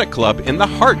athletic club in the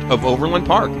heart of Overland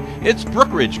Park. It's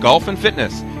Brookridge Golf and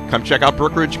Fitness. Come check out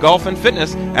Brookridge Golf and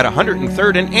Fitness at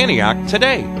 103rd and Antioch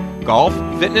today. Golf,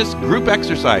 fitness, group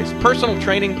exercise, personal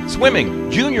training,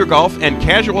 swimming, junior golf, and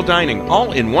casual dining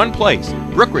all in one place.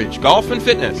 Brookridge Golf and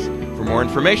Fitness. For more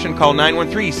information, call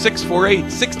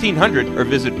 913-648-1600 or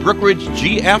visit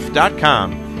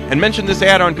brookridgegf.com. And mention this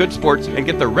ad on Good Sports and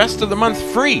get the rest of the month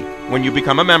free when you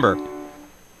become a member.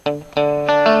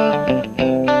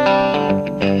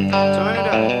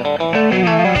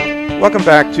 Welcome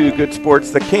back to Good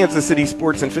Sports, the Kansas City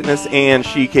Sports and Fitness and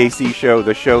SheKC show,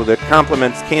 the show that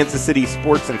complements Kansas City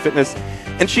Sports and Fitness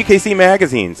and SheKC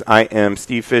magazines. I am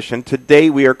Steve Fish, and today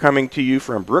we are coming to you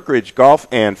from Brookridge Golf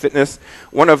and Fitness,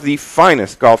 one of the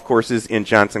finest golf courses in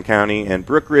Johnson County, and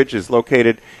Brookridge is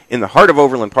located in the heart of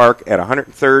Overland Park at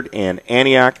 103rd and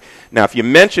Antioch. Now, if you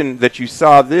mention that you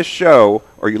saw this show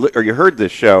or you heard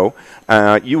this show,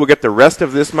 you will get the rest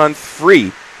of this month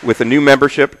free with a new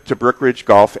membership to Brookridge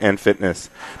Golf and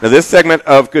Fitness. Now, this segment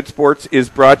of Good Sports is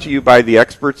brought to you by the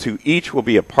experts who each will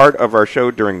be a part of our show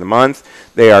during the month.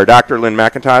 They are Dr. Lynn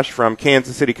McIntosh from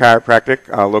Kansas City Chiropractic,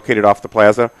 located off the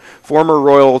plaza, former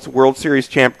Royals World Series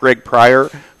champ Greg Pryor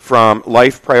from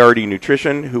Life Priority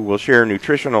Nutrition, who will share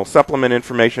nutritional supplement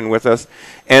information with us,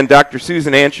 and Dr.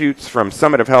 Susan Anschutz from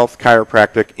Summit of Health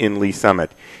Chiropractic in Lee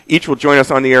Summit. Each will join us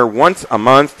on the air once a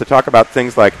month to talk about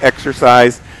things like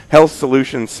exercise, health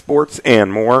solutions, sports,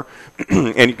 and more.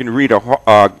 And you can read a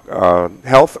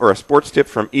health or a sports tip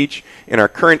from each in our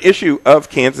current issue of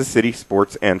Kansas City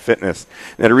Sports and Fitness.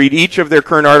 Now, to read each of their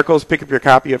current articles, pick up your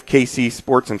copy of KC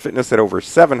Sports and Fitness at over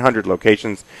 700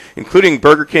 locations, including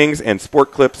Burger Kings and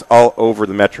Sport Clips all over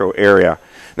the metro area.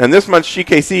 Now, in this month's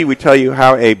SheKC, we tell you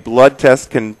how a blood test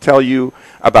can tell you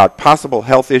about possible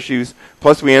health issues.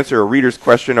 Plus, we answer a reader's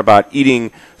question about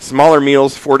eating smaller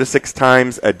meals 4 to 6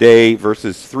 times a day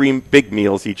versus 3 big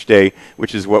meals each day,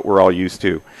 which is what we're all used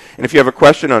to. And if you have a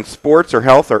question on sports or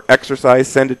health or exercise,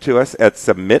 send it to us at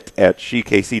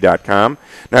submit@shekc.com.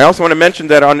 Now, I also want to mention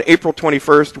that on April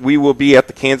 21st, we will be at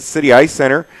the Kansas City Ice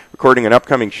Center recording an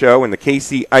upcoming show, and the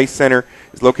KC Ice Center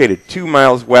is located 2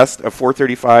 miles west of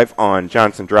 435 on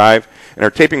Johnson Drive, and our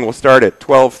taping will start at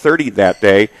 12:30 that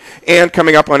day. And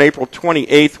coming up on April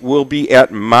 28th, we'll be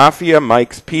at Mafia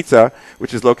Mike's Pizza,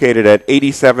 which is located at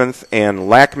 87th and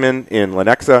Lackman in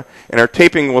Lenexa, and our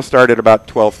taping will start at about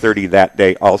 12:30 that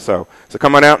day also. So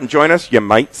come on out and join us. You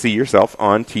might see yourself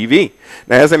on TV.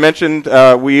 Now, as I mentioned,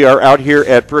 we are out here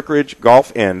at Brookridge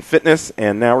Golf and Fitness,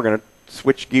 and now we're going to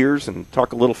switch gears and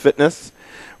talk a little fitness.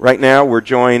 Right now, we're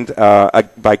joined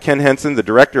by Ken Henson, the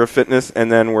Director of Fitness,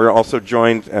 and then we're also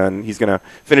joined, and he's going to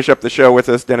finish up the show with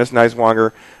us, Dennis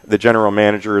Nighswonger, the General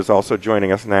Manager, is also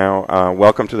joining us now.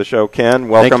 Welcome to the show, Ken.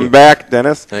 Welcome back,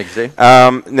 Dennis. Thanks, Steve.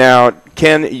 Now,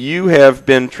 Ken, you have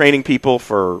been training people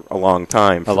for a long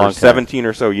time, for 17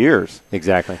 or so years.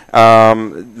 Exactly.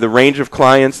 The range of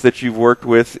clients that you've worked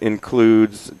with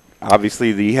includes,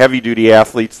 obviously, the heavy-duty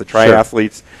athletes, the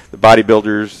triathletes, the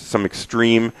bodybuilders, some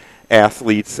extreme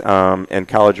athletes and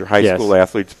college or high school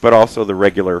athletes, but also the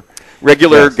regular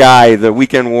guy, the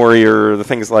weekend warrior, the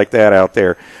things like that out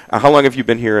there. How long have you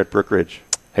been here at Brookridge?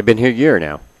 I've been here a year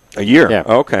now. A year? Yeah.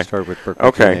 Okay. I started with Brookridge.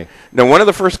 Okay. Now, one of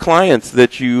the first clients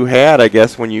that you had, I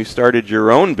guess, when you started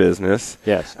your own business,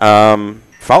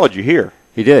 followed you here.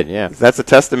 He did, yeah. That's a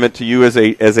testament to you as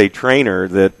a trainer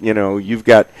that you've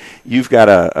got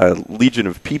a legion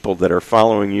of people that are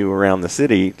following you around the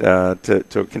city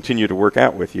to continue to work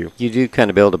out with you. You do kind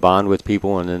of build a bond with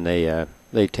people, and then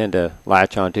they tend to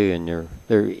latch onto you, and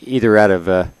they're either out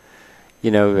of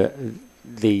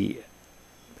the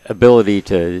ability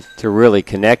to really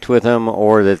connect with them,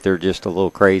 or that they're just a little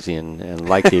crazy and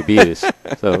like the abuse.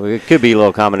 So it could be a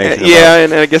little combination.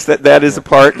 And I guess that is a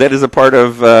part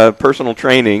of personal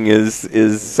training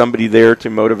is somebody there to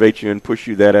motivate you and push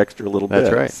you that extra little bit.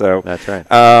 That's right. So that's right.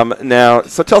 Now,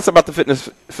 so tell us about the fitness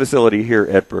facility here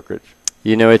at Brookridge.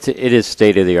 It is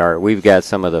state of the art. We've got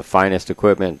some of the finest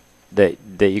equipment that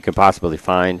you can possibly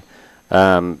find.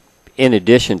 In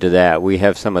addition to that, we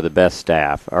have some of the best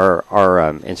staff.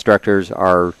 Our instructors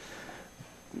are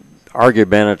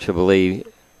arguably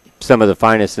some of the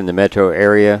finest in the metro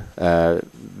area,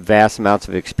 vast amounts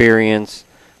of experience.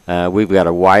 We've got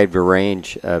a wide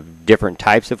range of different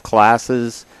types of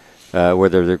classes,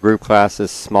 whether they're group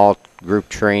classes, small group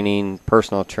training,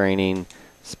 personal training,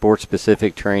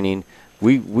 sports-specific training.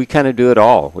 We kind of do it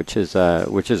all, which is a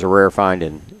rare find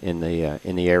in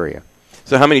the area.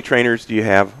 So how many trainers do you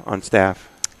have on staff?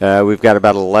 We've got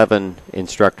about 11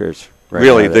 instructors. Right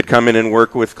really, that come in and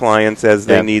work with clients as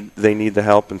they need the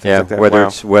help and things like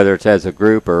that. Whether it's as a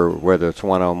group or whether it's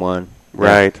one-on-one.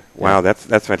 Right. Yeah. Wow, that's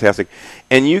fantastic.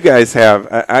 And you guys have,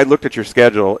 I looked at your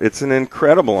schedule, it's an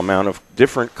incredible amount of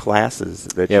different classes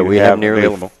that you have available. Yeah, we have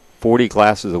nearly 40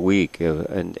 classes a week,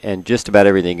 and just about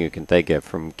everything you can think of,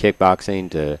 from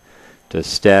kickboxing to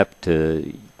step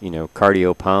to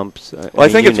cardio pumps. Well, I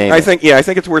think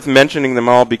it's worth mentioning them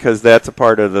all, because that's a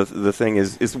part of the thing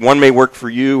is one may work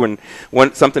for you and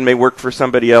something may work for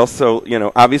somebody else. So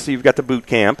obviously you've got the boot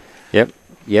camp. Yep.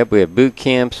 We have boot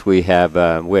camps. We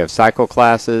have cycle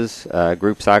classes,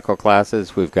 group cycle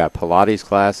classes. We've got Pilates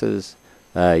classes.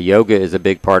 Yoga is a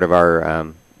big part of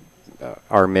our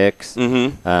mix.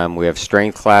 Mm-hmm. We have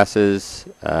strength classes.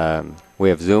 We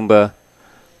have Zumba,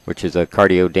 which is a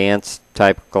cardio dance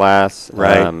type class.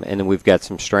 Right. And then we've got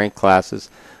some strength classes.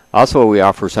 Also, we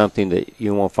offer something that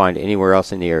you won't find anywhere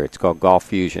else in the area. It's called Golf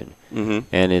Fusion. Mm-hmm.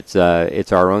 And it's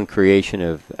our own creation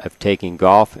of taking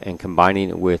golf and combining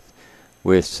it with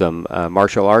some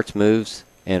martial arts moves.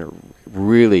 And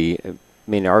really,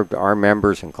 our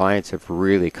members and clients have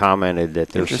really commented that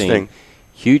they're seeing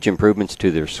huge improvements to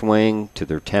their swing, to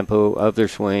their tempo of their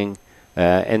swing,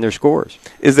 and their scores.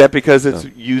 Is that because it's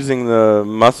using the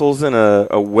muscles in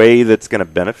a way that's going to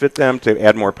benefit them to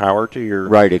add more power to your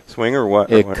swing, or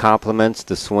what? It complements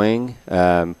the swing,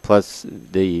 plus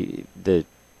the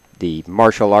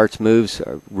martial arts moves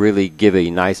really give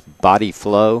a nice body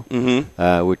flow,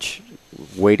 which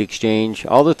weight exchange,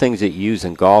 all the things that you use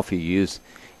in golf, you use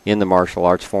in the martial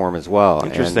arts form as well.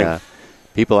 Interesting. And,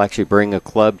 people actually bring a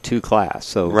club to class,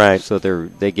 so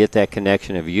they get that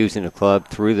connection of using a club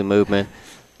through the movement.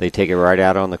 They take it right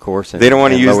out on the course. They don't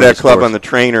want to use that club on the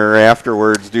trainer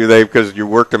afterwards, do they? Because you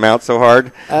worked them out so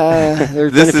hard.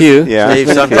 There's been a few. Yeah. Steve,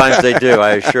 sometimes they do.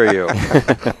 I assure you.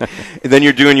 Then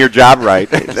you're doing your job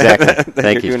right. Exactly.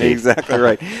 Thank you, Steve. Exactly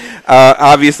right.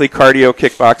 Obviously, cardio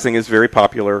kickboxing is very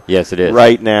popular. Yes, it is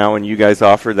right now, and you guys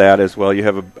offer that as well. You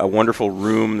have a wonderful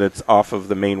room that's off of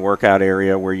the main workout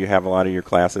area where you have a lot of your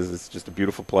classes. It's just a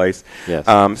beautiful place. Yes.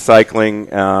 Cycling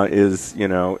is,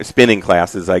 spinning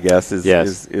classes, I guess,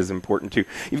 is important too.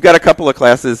 You've got a couple of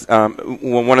classes.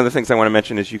 One of the things I want to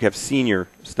mention is you have senior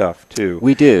stuff too.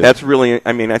 We do. That's really,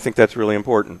 I think that's really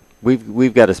important.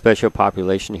 We've got a special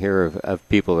population here of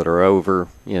people that are over,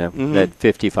 that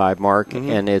 55 mark,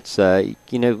 and it's, they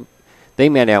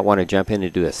may not want to jump in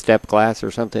and do a step class or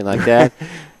something like that,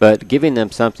 but giving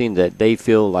them something that they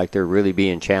feel like they're really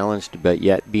being challenged, but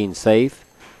yet being safe.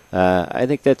 I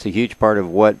think that's a huge part of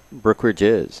what Brookridge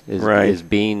is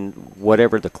being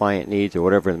whatever the client needs or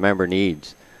whatever the member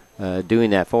needs.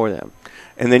 doing that for them.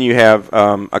 And then you have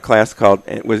a class called,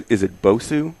 is it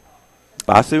BOSU?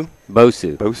 BOSU?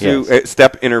 BOSU. BOSU, yes.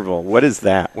 Step interval. What is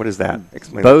that? What is that?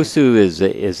 Explain. BOSU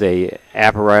is a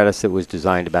apparatus that was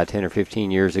designed about 10 or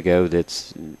 15 years ago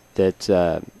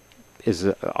that is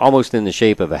almost in the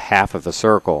shape of a half of a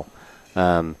circle,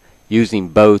 using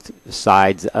both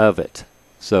sides of it.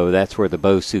 So that's where the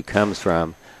BOSU comes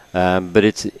from. But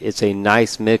it's a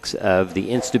nice mix of the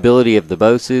instability of the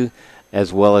BOSU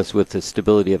as well as with the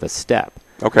stability of a step.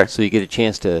 Okay. So you get a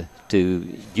chance to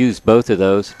use both of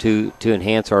those to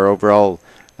enhance our overall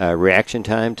reaction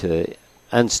time to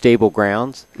unstable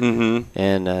grounds,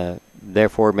 and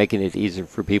therefore making it easier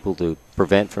for people to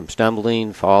prevent from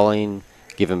stumbling, falling,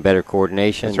 give them better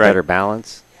coordination, better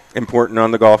balance. Important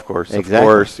on the golf course, exactly. Of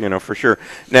course, for sure.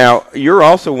 Now, you're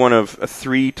also one of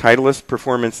 3 Titleist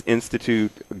Performance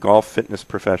Institute golf fitness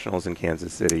professionals in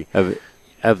Kansas City.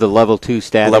 Of the level 2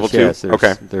 status, level 2? Yes,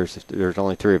 Okay. There's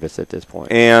only 3 of us at this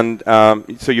point. And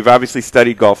so you've obviously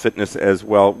studied golf fitness as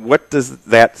well. What does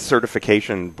that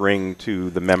certification bring to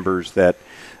the members that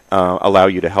allow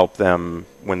you to help them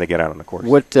when they get out on the course?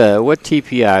 What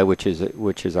TPI,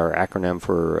 which is our acronym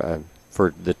for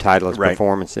the Titleist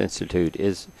Performance Institute,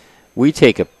 is we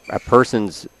take a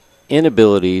person's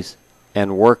inabilities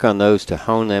and work on those to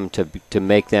hone them to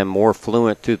make them more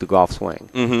fluent through the golf swing.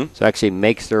 So it actually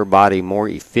makes their body more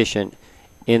efficient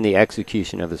in the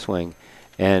execution of the swing.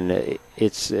 And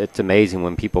it's amazing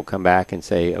when people come back and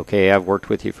say, okay, I've worked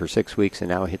with you for 6 weeks and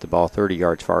now I hit the ball 30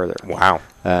 yards farther. Wow.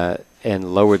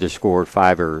 And lower the score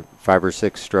 5 or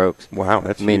 6 strokes. Wow,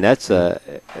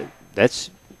 that's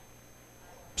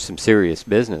some serious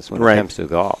business when it comes to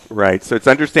golf. Right. So it's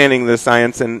understanding the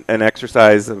science and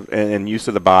exercise and use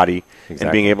of the body,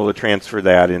 and being able to transfer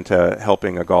that into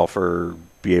helping a golfer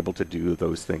be able to do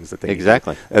those things that they need.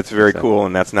 That's very cool,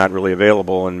 and that's not really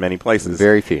available in many places.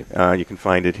 Very few. You can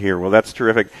find it here. Well, that's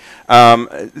terrific.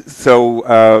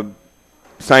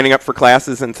 Signing up for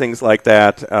classes and things like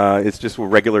that, it's just a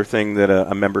regular thing that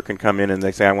a member can come in and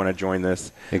they say, I want to join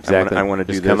this. Exactly. I want to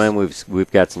do just this. Come in.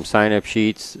 We've got some sign-up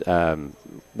sheets.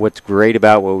 What's great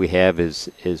about what we have is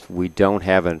we don't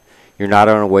have you're not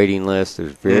on a waiting list.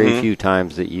 There's very few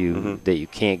times that you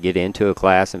can't get into a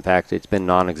class. In fact, it's been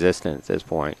non-existent at this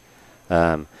point.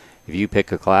 If you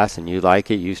pick a class and you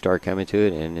like it, you start coming to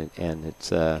it, and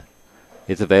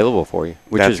it's available for you,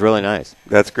 which is really nice.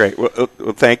 That's great. Well,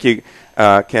 thank you,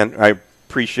 Ken. I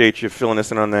appreciate you filling us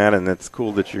in on that, and it's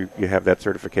cool that you have that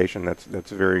certification.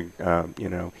 That's very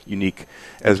unique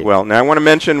as well. Now I want to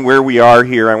mention where we are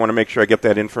here. I want to make sure I get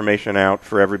that information out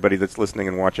for everybody that's listening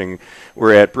and watching.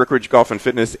 We're at Brookridge Golf and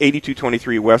Fitness,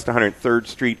 8223 West 103rd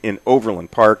Street in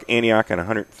Overland Park, Antioch, and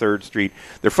 103rd Street.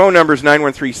 Their phone number is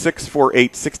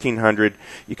 913-648-1600.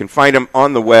 You can find them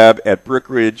on the web at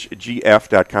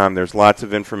brookridgegf.com. There's lots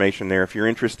of information there. If you're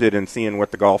interested in seeing what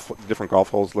the different golf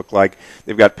holes look like,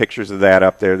 they've got pictures of that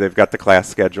up there. They've got the class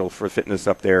schedule for fitness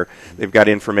up there. They've got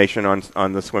information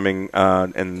on the swimming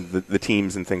and the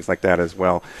teams and things like that as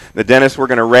well. Now, Dennis, we're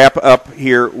going to wrap up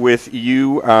here with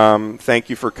you. Thank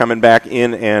you for coming back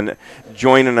in and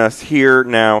joining us here.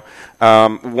 Now,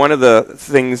 one of the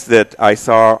things that I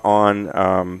saw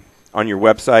on your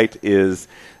website is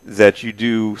that you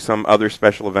do some other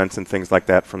special events and things like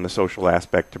that from the social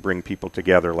aspect to bring people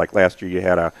together. Like last year you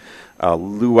had a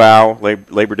luau,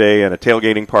 Labor Day, and a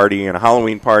tailgating party and a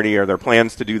Halloween party. Are there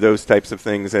plans to do those types of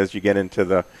things as you get into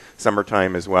the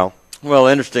summertime as well? Well,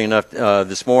 interesting enough,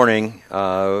 this morning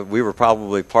we were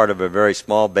probably part of a very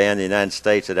small band in the United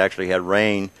States that actually had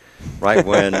rain right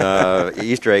when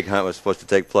Easter egg hunt was supposed to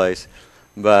take place.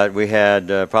 But we had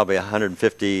probably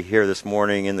 150 here this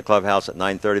morning in the clubhouse at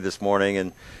 9:30 this morning,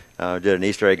 and did an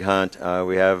Easter egg hunt.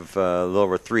 We have a little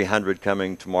over 300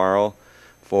 coming tomorrow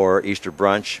for Easter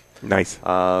brunch. Nice.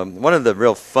 One of the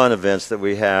real fun events that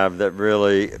we have that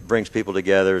really brings people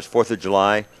together is 4th of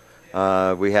July.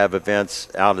 We have events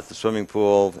out at the swimming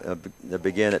pool that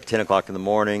begin at 10 o'clock in the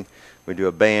morning. We do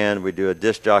a band, we do a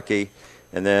disc jockey,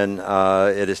 and then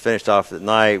it is finished off at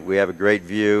night. We have a great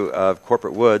view of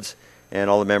Corporate Woods, and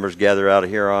all the members gather out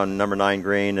here on number 9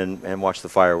 green and watch the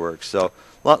fireworks. So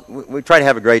we try to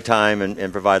have a great time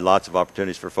and provide lots of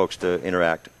opportunities for folks to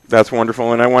interact. That's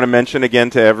wonderful. And I want to mention again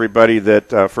to everybody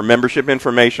that for membership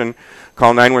information,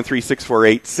 call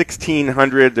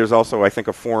 913-648-1600. There's also, I think,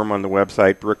 a form on the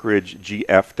website,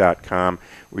 brookridgegf.com,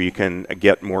 where you can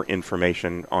get more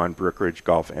information on Brookridge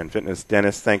Golf and Fitness.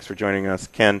 Dennis, thanks for joining us.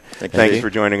 Ken, thanks for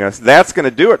joining us. That's going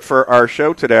to do it for our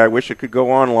show today. I wish it could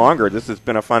go on longer. This has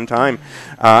been a fun time.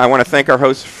 I want to thank our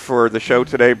hosts for the show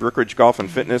today, Brookridge Golf and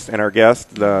Fitness, and our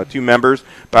guests, the 2 members,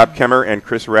 Bob Kemmer and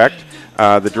Chris Recht.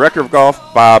 The Director of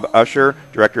Golf, Bob Bob Usher,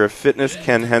 Director of Fitness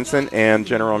Ken Henson, and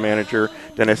General Manager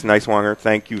Dennis Nighswonger.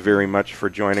 Thank you very much for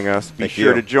joining us. Be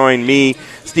sure to join me,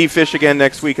 Steve Fish, again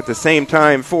next week at the same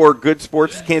time for Good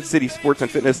Sports, Kansas City Sports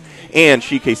and Fitness, and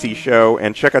SheKC Show.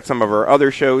 And check out some of our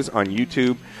other shows on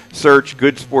YouTube. Search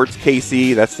Good Sports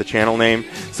KC. That's the channel name.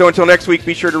 So until next week,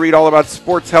 be sure to read all about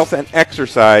sports, health, and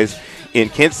exercise in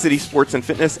Kansas City Sports and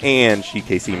Fitness and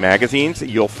SheKC magazines.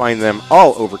 You'll find them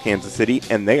all over Kansas City,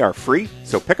 and they are free,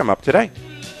 so pick them up today.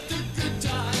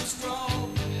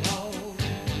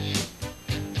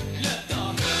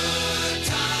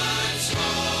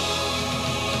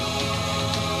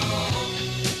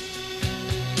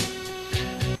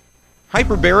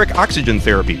 Hyperbaric oxygen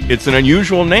therapy. It's an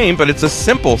unusual name, but it's a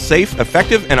simple, safe,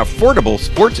 effective, and affordable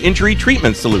sports injury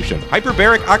treatment solution.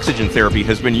 Hyperbaric oxygen therapy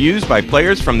has been used by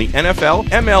players from the NFL,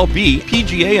 MLB,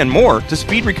 PGA, and more to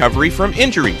speed recovery from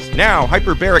injuries. Now,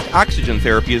 hyperbaric oxygen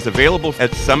therapy is available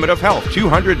at Summit of Health,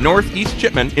 200 Northeast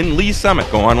Chipman in Lee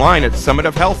Summit. Go online at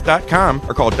summitofhealth.com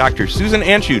or call Dr. Susan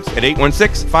Anschutz at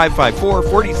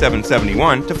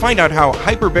 816-554-4771 to find out how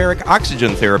hyperbaric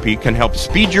oxygen therapy can help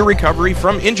speed your recovery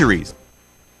from injuries.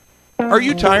 Are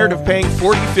you tired of paying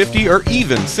 $40, $50, or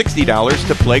even $60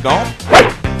 to play golf?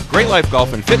 Great Life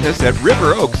Golf and Fitness at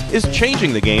River Oaks is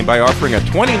changing the game by offering a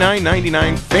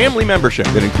 $29.99 family membership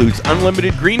that includes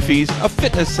unlimited green fees, a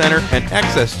fitness center, and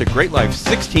access to Great Life's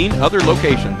 16 other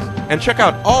locations. And check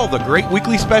out all the great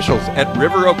weekly specials at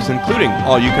River Oaks, including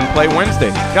All You Can Play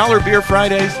Wednesday, $1 Beer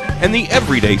Fridays, and the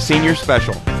Everyday Senior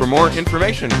Special. For more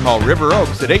information, call River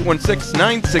Oaks at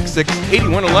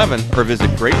 816-966-8111 or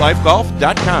visit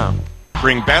GreatLifeGolf.com.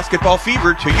 Bring basketball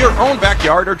fever to your own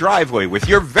backyard or driveway with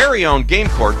your very own game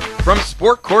court from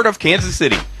Sport Court of Kansas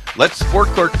City. Let Sport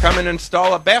Court come and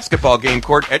install a basketball game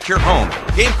court at your home.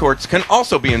 Game courts can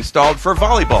also be installed for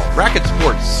volleyball, racket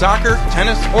sports, soccer,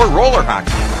 tennis, or roller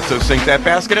hockey. So sink that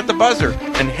basket at the buzzer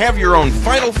and have your own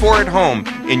Final Four at home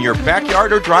in your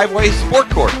backyard or driveway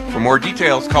Sport Court. For more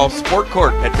details, call Sport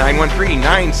Court at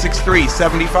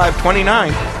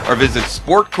 913-963-7529 or visit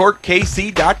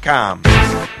sportcourtkc.com.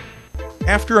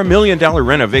 After a $1 million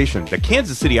renovation, the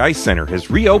Kansas City Ice Center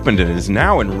has reopened and is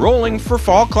now enrolling for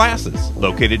fall classes.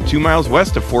 Located 2 miles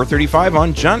west of 435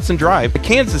 on Johnson Drive, the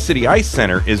Kansas City Ice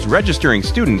Center is registering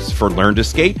students for Learn to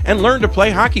Skate and Learn to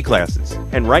Play hockey classes.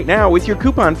 And right now, with your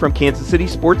coupon from Kansas City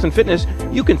Sports and Fitness,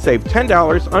 you can save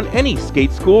 $10 on any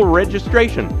skate school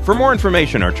registration. For more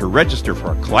information or to register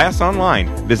for a class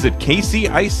online, visit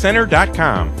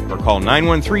kcicecenter.com or call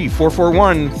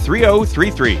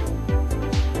 913-441-3033.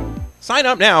 Sign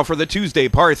up now for the Tuesday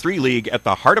Par 3 League at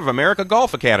the Heart of America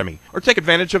Golf Academy, or take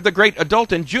advantage of the great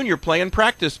adult and junior play and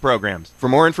practice programs. For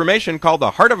more information, call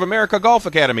the Heart of America Golf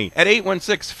Academy at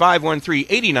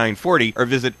 816-513-8940 or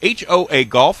visit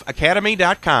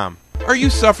hoagolfacademy.com. Are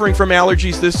you suffering from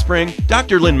allergies this spring?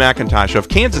 Dr. Lynn McIntosh of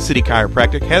Kansas City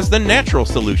Chiropractic has the natural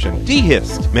solution,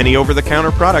 D-Hist. Many over-the-counter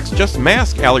products just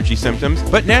mask allergy symptoms,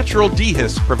 but natural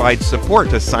D-Hist provides support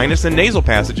to sinus and nasal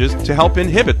passages to help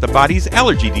inhibit the body's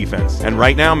allergy defense. And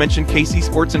right now, mention KC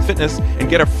Sports and Fitness and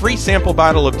get a free sample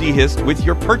bottle of D-Hist with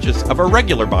your purchase of a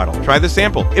regular bottle. Try the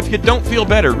sample. If you don't feel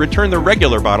better, return the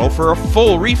regular bottle for a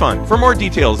full refund. For more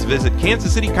details, visit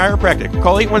Kansas City Chiropractic.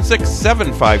 Call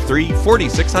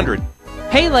 816-753-4600.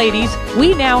 Hey ladies,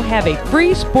 we now have a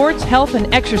free sports, health,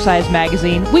 and exercise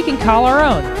magazine we can call our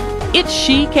own. It's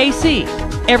SheKC.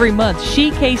 Every month,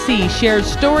 SheKC shares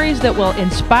stories that will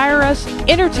inspire us,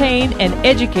 entertain, and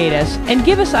educate us, and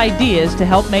give us ideas to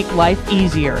help make life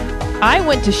easier. I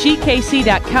went to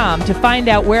SheKC.com to find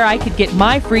out where I could get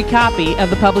my free copy of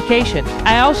the publication.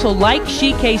 I also like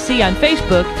SheKC on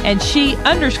Facebook and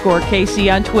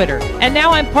She_KC on Twitter. And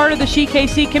now I'm part of the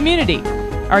SheKC community.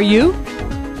 Are you?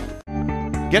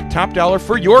 Get top dollar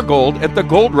for your gold at the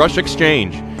Gold Rush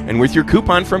Exchange. And with your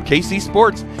coupon from KC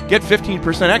Sports, get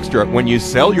 15% extra when you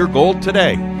sell your gold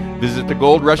today. Visit the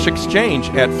Gold Rush Exchange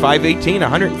at 518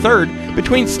 103rd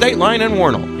between State Line and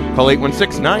Warnell. Call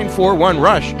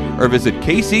 816-941-RUSH or visit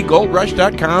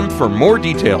kcgoldrush.com for more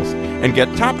details. And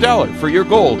get top dollar for your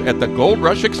gold at the Gold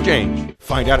Rush Exchange.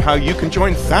 Find out how you can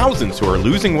join thousands who are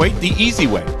losing weight the easy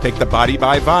way. Take the Body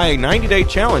by Vi 90-Day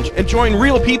Challenge and join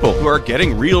real people who are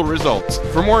getting real results.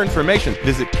 For more information,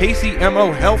 visit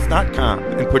kcmohealth.com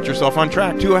and put yourself on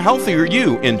track to a healthier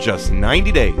you in just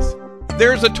 90 days.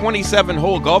 There's a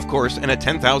 27-hole golf course and a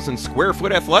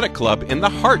 10,000-square-foot athletic club in the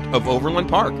heart of Overland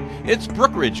Park. It's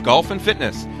Brookridge Golf and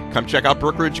Fitness. Come check out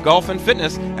Brookridge Golf and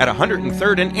Fitness at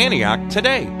 103rd and Antioch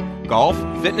today. Golf,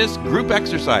 fitness, group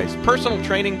exercise, personal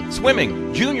training,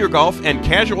 swimming, junior golf, and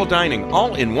casual dining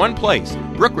all in one place.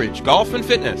 Brookridge Golf and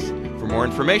Fitness. For more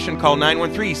information, call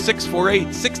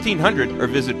 913-648-1600 or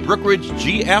visit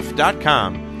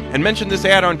brookridgegf.com. And mention this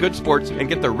ad on Good Sports and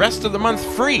get the rest of the month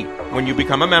free when you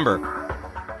become a member.